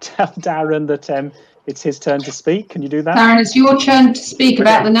could tell Darren that it's his turn to speak. Can you do that? Darren, it's your turn to speak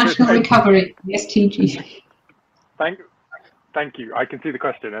about the national recovery, the STG. Thank you. I can see the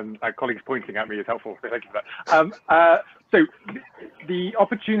question, and colleagues pointing at me is helpful, so thank you for that. So the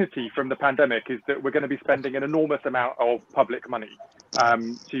opportunity from the pandemic is that we're going to be spending an enormous amount of public money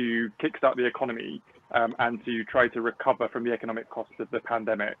to kickstart the economy and to try to recover from the economic costs of the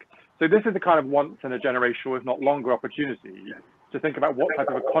pandemic. So this is a kind of once in a generational, if not longer, opportunity to think about what type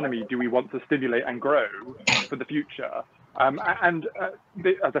of economy do we want to stimulate and grow for the future. As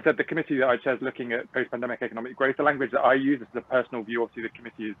I said, the committee that I chair is looking at post-pandemic economic growth. The language that I use, this is a personal view, obviously the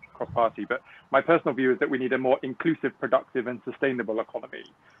committee is cross-party, but my personal view is that we need a more inclusive, productive and sustainable economy.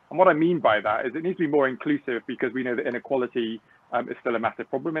 And what I mean by that is it needs to be more inclusive because we know that inequality is still a massive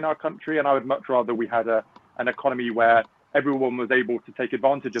problem in our country, and I would much rather we had an economy where everyone was able to take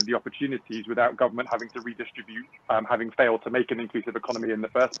advantage of the opportunities without government having to redistribute, having failed to make an inclusive economy in the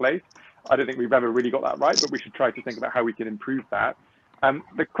first place. I don't think we've ever really got that right, but we should try to think about how we can improve that.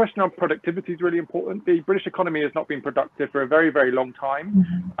 The question on productivity is really important. The British economy has not been productive for a very, very long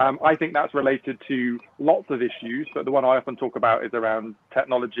time. I think that's related to lots of issues, but the one I often talk about is around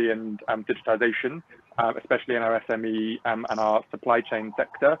technology and digitization, especially in our SME and our supply chain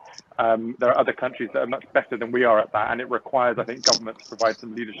sector. There are other countries that are much better than we are at that, and it requires, I think, government to provide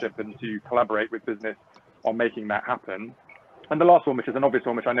some leadership and to collaborate with business on making that happen. And the last one, which is an obvious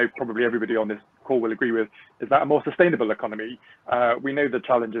one, which I know probably everybody on this call will agree with, is that a more sustainable economy. We know the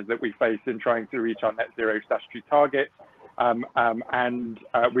challenges that we face in trying to reach our net zero statutory targets, and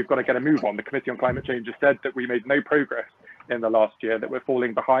we've got to get a move on. The Committee on Climate Change has said that we made no progress in the last year, that we're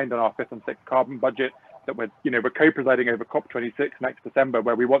falling behind on our 5th and 6th carbon budget, that we're co-presiding over COP26 next December,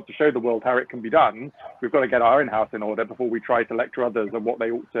 where we want to show the world how it can be done. We've got to get our own house in order before we try to lecture others on what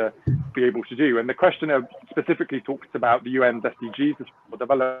they ought to be able to do. And the questioner specifically talks about the UN's SDGs, the Sustainable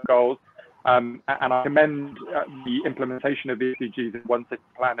Development Goals, and I commend the implementation of the SDGs in one city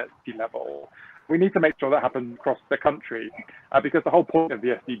plan at city level. We need to make sure that happens across the country because the whole point of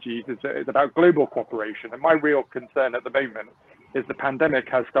the SDGs is about global cooperation. And my real concern at the moment is the pandemic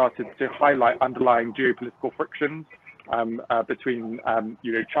has started to highlight underlying geopolitical frictions between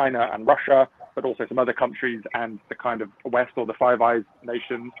China and Russia, but also some other countries and the kind of West or the Five Eyes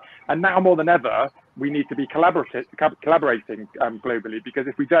nations. And now more than ever, we need to be collaborating globally, because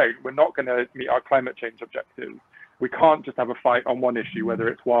if we don't, we're not going to meet our climate change objectives. We can't just have a fight on one issue, whether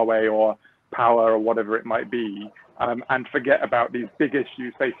it's Huawei or power or whatever it might be, and forget about these big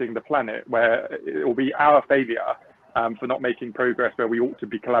issues facing the planet, where it will be our failure for not making progress where we ought to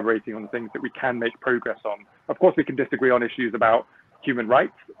be collaborating on the things that we can make progress on. Of course, we can disagree on issues about human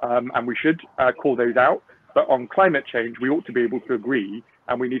rights, and we should call those out, but on climate change, we ought to be able to agree,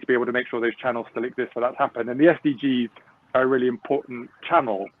 and we need to be able to make sure those channels still exist for that to happen. And the SDGs are a really important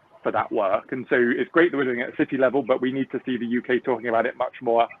channel for that work. And so it's great that we're doing it at city level, but we need to see the UK talking about it much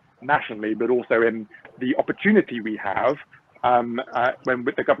more nationally, but also in the opportunity we have when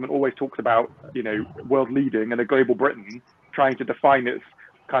the government always talks about, world leading and a global Britain trying to define its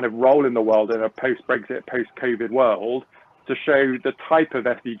kind of role in the world in a post-Brexit, post-COVID world, to show the type of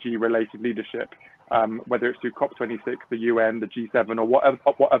SDG related leadership, whether it's through COP26, the UN, the G7, or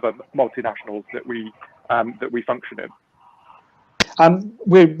whatever multinationals that we function in.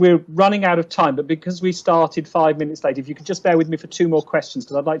 We're running out of time, but because we started 5 minutes late, if you could just bear with me for 2 more questions,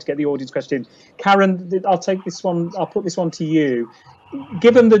 because I'd like to get the audience question. Karin, I'll take this one. I'll put this one to you.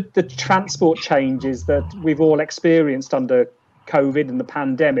 Given the transport changes that we've all experienced under COVID and the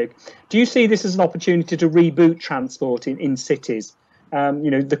pandemic, do you see this as an opportunity to reboot transport in cities?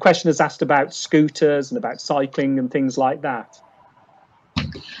 The question has asked about scooters and about cycling and things like that.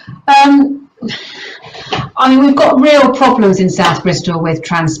 We've got real problems in South Bristol with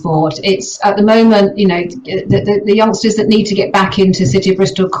transport. It's at the moment, the youngsters that need to get back into City of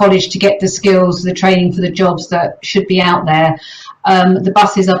Bristol College to get the skills, the training for the jobs that should be out there. The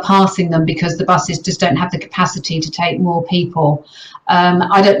buses are passing them because the buses just don't have the capacity to take more people.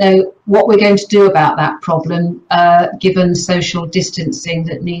 I don't know what we're going to do about that problem, given social distancing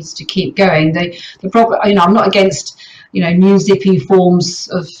that needs to keep going. The problem, I'm not against new zippy forms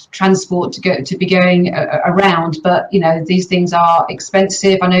of transport to be going around, but these things are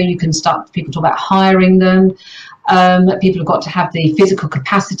expensive. I know you can start, people talk about hiring them. People have got to have the physical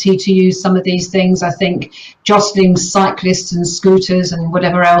capacity to use some of these things. I think jostling cyclists and scooters and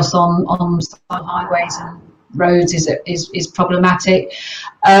whatever else on highways and roads is problematic.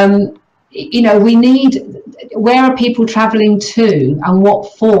 We need, where are people travelling to and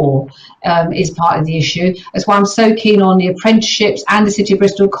what for is part of the issue. That's why I'm so keen on the apprenticeships and the City of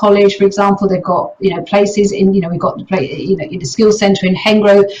Bristol College, for example. They've got places in, we've got the skills centre in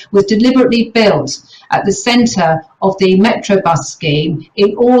Hengrove was deliberately built at the centre of the Metro bus scheme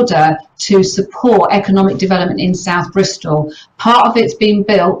in order to support economic development in South Bristol. Part of it's been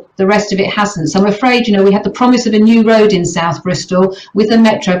built, the rest of it hasn't. So I'm afraid, we had the promise of a new road in South Bristol with the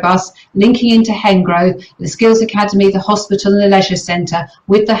Metro bus linking into Hengrove, the Skills Academy, the hospital and the leisure centre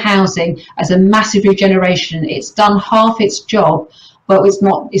with the housing as a massive regeneration. It's done half its job, but it's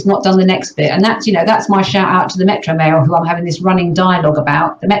not done the next bit. And that's, you know, that's my shout out to the Metro Mayor, who I'm having this running dialogue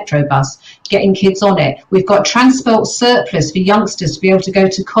about, the Metro bus, getting kids on it. We've got transport surplus for youngsters to be able to go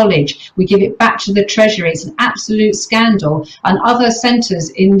to college. We give it back to the Treasury. It's an absolute scandal. And other centres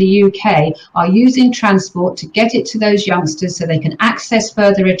in the UK are using transport to get it to those youngsters so they can access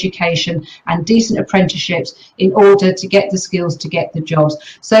further education and decent apprenticeships in order to get the skills to get the jobs.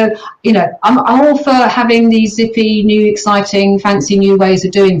 So, you know, I'm all for having these zippy, new, exciting, fancy new ways of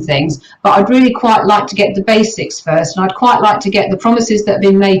doing things, but I'd really quite like to get the basics first, and I'd quite like to get the promises that have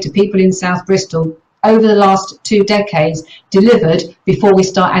been made to people in South Bristol over the last 2 decades delivered before we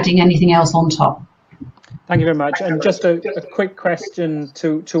start adding anything else on top. Thank you very much. And just a quick question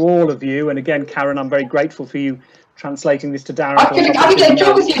to all of you. And again, Karin, I'm very grateful for you translating this to Darren. I can get a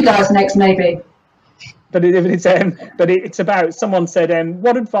job with you guys next, maybe. But it's about, someone said,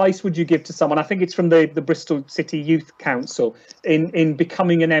 what advice would you give to someone? I think it's from the Bristol City Youth Council in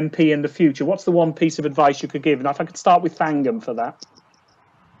becoming an MP in the future. What's the one piece of advice you could give? And if I could start with Thangam for that.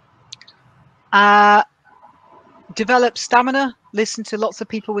 Develop stamina, listen to lots of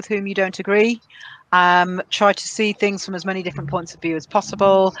people with whom you don't agree. Try to see things from as many different points of view as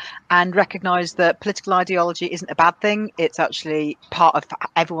possible, and recognise that political ideology isn't a bad thing. It's actually part of,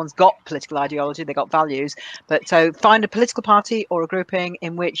 everyone's got political ideology, they've got values. But so find a political party or a grouping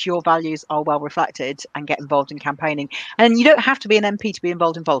in which your values are well reflected and get involved in campaigning. And you don't have to be an MP to be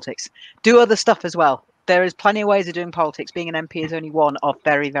involved in politics. Do other stuff as well. There is plenty of ways of doing politics. Being an MP is only one of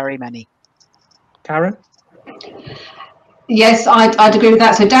very, very many. Karin? Yes, I'd agree with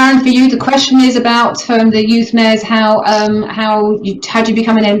that. So, Darren, for you, the question is about the youth mayors. How do you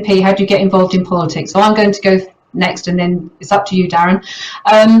become an MP? How do you get involved in politics? So, I'm going to go next, and then it's up to you, Darren.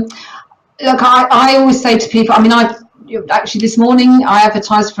 Look, I always say to people, I mean, actually this morning I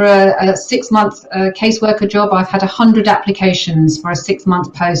advertised for a 6-month caseworker job. I've had 100 applications for a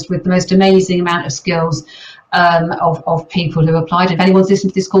 6-month post with the most amazing amount of skills. Of people who applied. If anyone's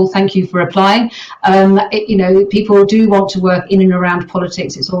listened to this call, thank you for applying. You know, people do want to work in and around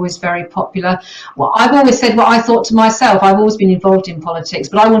politics. It's always very popular. Well, I've always said what I thought to myself. I've always been involved in politics,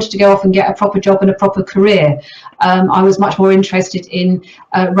 but I wanted to go off and get a proper job and a proper career. I was much more interested in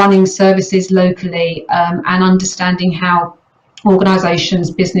running services locally and understanding how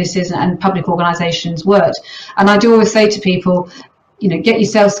organisations, businesses and public organisations worked. And I do always say to people, you know, get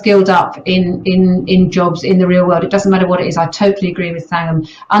yourself skilled up in jobs in the real world. It doesn't matter what it is. I totally agree with Thangam.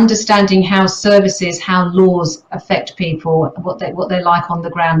 Understanding how services, how laws affect people, what they're like on the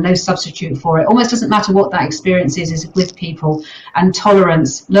ground, no substitute for it. Almost doesn't matter what that experience is with people. And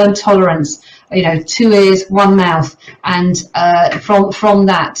tolerance, learn tolerance. You know, 2 ears, 1 mouth, and from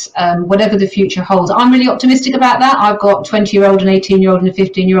that, whatever the future holds, I'm really optimistic about that. I've got 20-year-old, an 18-year-old, and a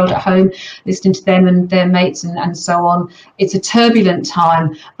 15-year-old at home, listening to them and their mates and so on. It's a turbulent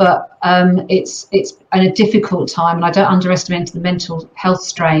time, but it's a difficult time, and I don't underestimate the mental health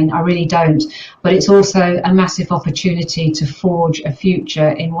strain. I really don't. But it's also a massive opportunity to forge a future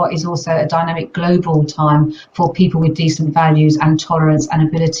in what is also a dynamic global time for people with decent values and tolerance and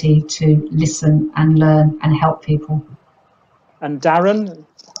ability to listen and learn and help people. And Darren?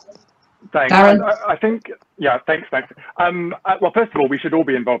 Thanks. Darren? I think, yeah, thanks. Well, first of all, we should all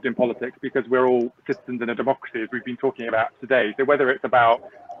be involved in politics because we're all citizens in a democracy, as we've been talking about today. So whether it's about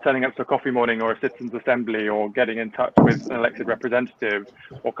turning up to a coffee morning or a citizens' assembly, or getting in touch with an elected representative,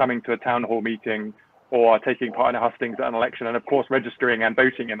 or coming to a town hall meeting, or taking part in a hustings at an election, and of course registering and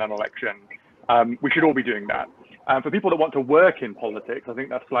voting in an election, we should all be doing that. For people that want to work in politics, I think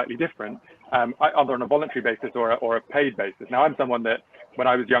that's slightly different, either on a voluntary basis or a paid basis. Now, I'm someone that, when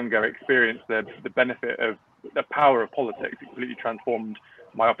I was younger, experienced the benefit of the power of politics. It completely transformed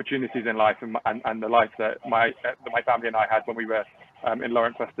my opportunities in life and the life that my family and I had when we were in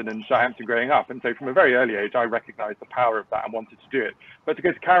Lawrence Weston and Shirehampton growing up. And so from a very early age, I recognized the power of that and wanted to do it. But to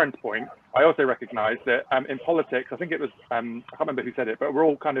go to Karin's point, I also recognized that in politics, I think it was, I can't remember who said it, but we're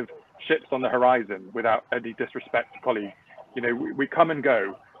all kind of ships on the horizon, without any disrespect to colleagues. You know, we come and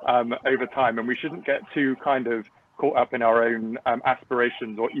go over time, and we shouldn't get too kind of caught up in our own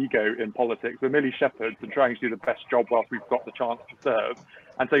aspirations or ego in politics. We're merely shepherds and trying to do the best job whilst we've got the chance to serve.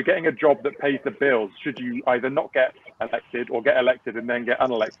 And so getting a job that pays the bills, should you either not get elected or get elected and then get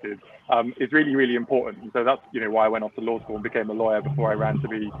unelected, is really, really important. And so that's, you know, why I went off to law school and became a lawyer before I ran to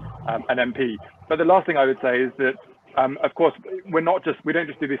be an MP. But the last thing I would say is that, of course, we don't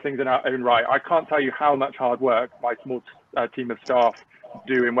just do these things in our own right. I can't tell you how much hard work my small team of staff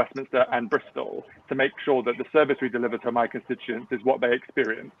do in Westminster and Bristol to make sure that the service we deliver to my constituents is what they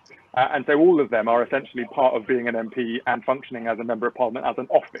experience. And so all of them are essentially part of being an MP and functioning as a member of Parliament as an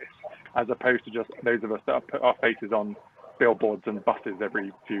office, as opposed to just those of us that have put our faces on billboards and buses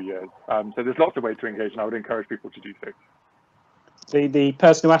every few years. So there's lots of ways to engage, and I would encourage people to do so. The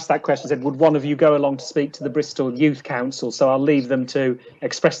person who asked that question said, would one of you go along to speak to the Bristol Youth Council? So I'll leave them to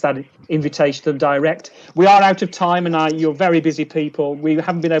express that invitation to them direct. We are out of time, and you're very busy people. We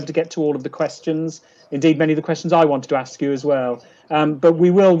haven't been able to get to all of the questions. Indeed, many of the questions I wanted to ask you as well. But we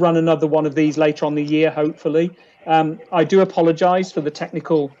will run another one of these later on in the year, hopefully. I do apologise for the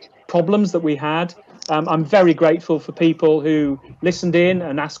technical problems that we had. I'm very grateful for people who listened in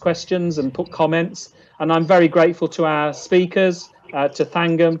and asked questions and put comments. And I'm very grateful to our speakers, to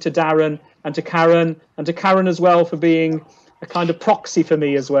Thangam, to Darren, and to Karin as well for being a kind of proxy for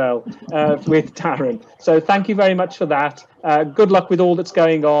me as well with Darren. So thank you very much for that. Good luck with all that's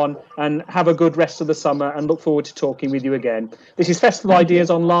going on, and have a good rest of the summer, and look forward to talking with you again. This is Festival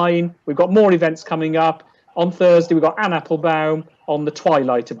Ideas Online. We've got more events coming up. On Thursday, we've got Anne Applebaum on the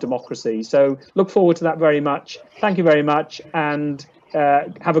twilight of democracy. So look forward to that very much. Thank you very much, and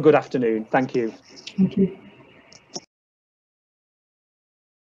have a good afternoon. Thank you. Thank you.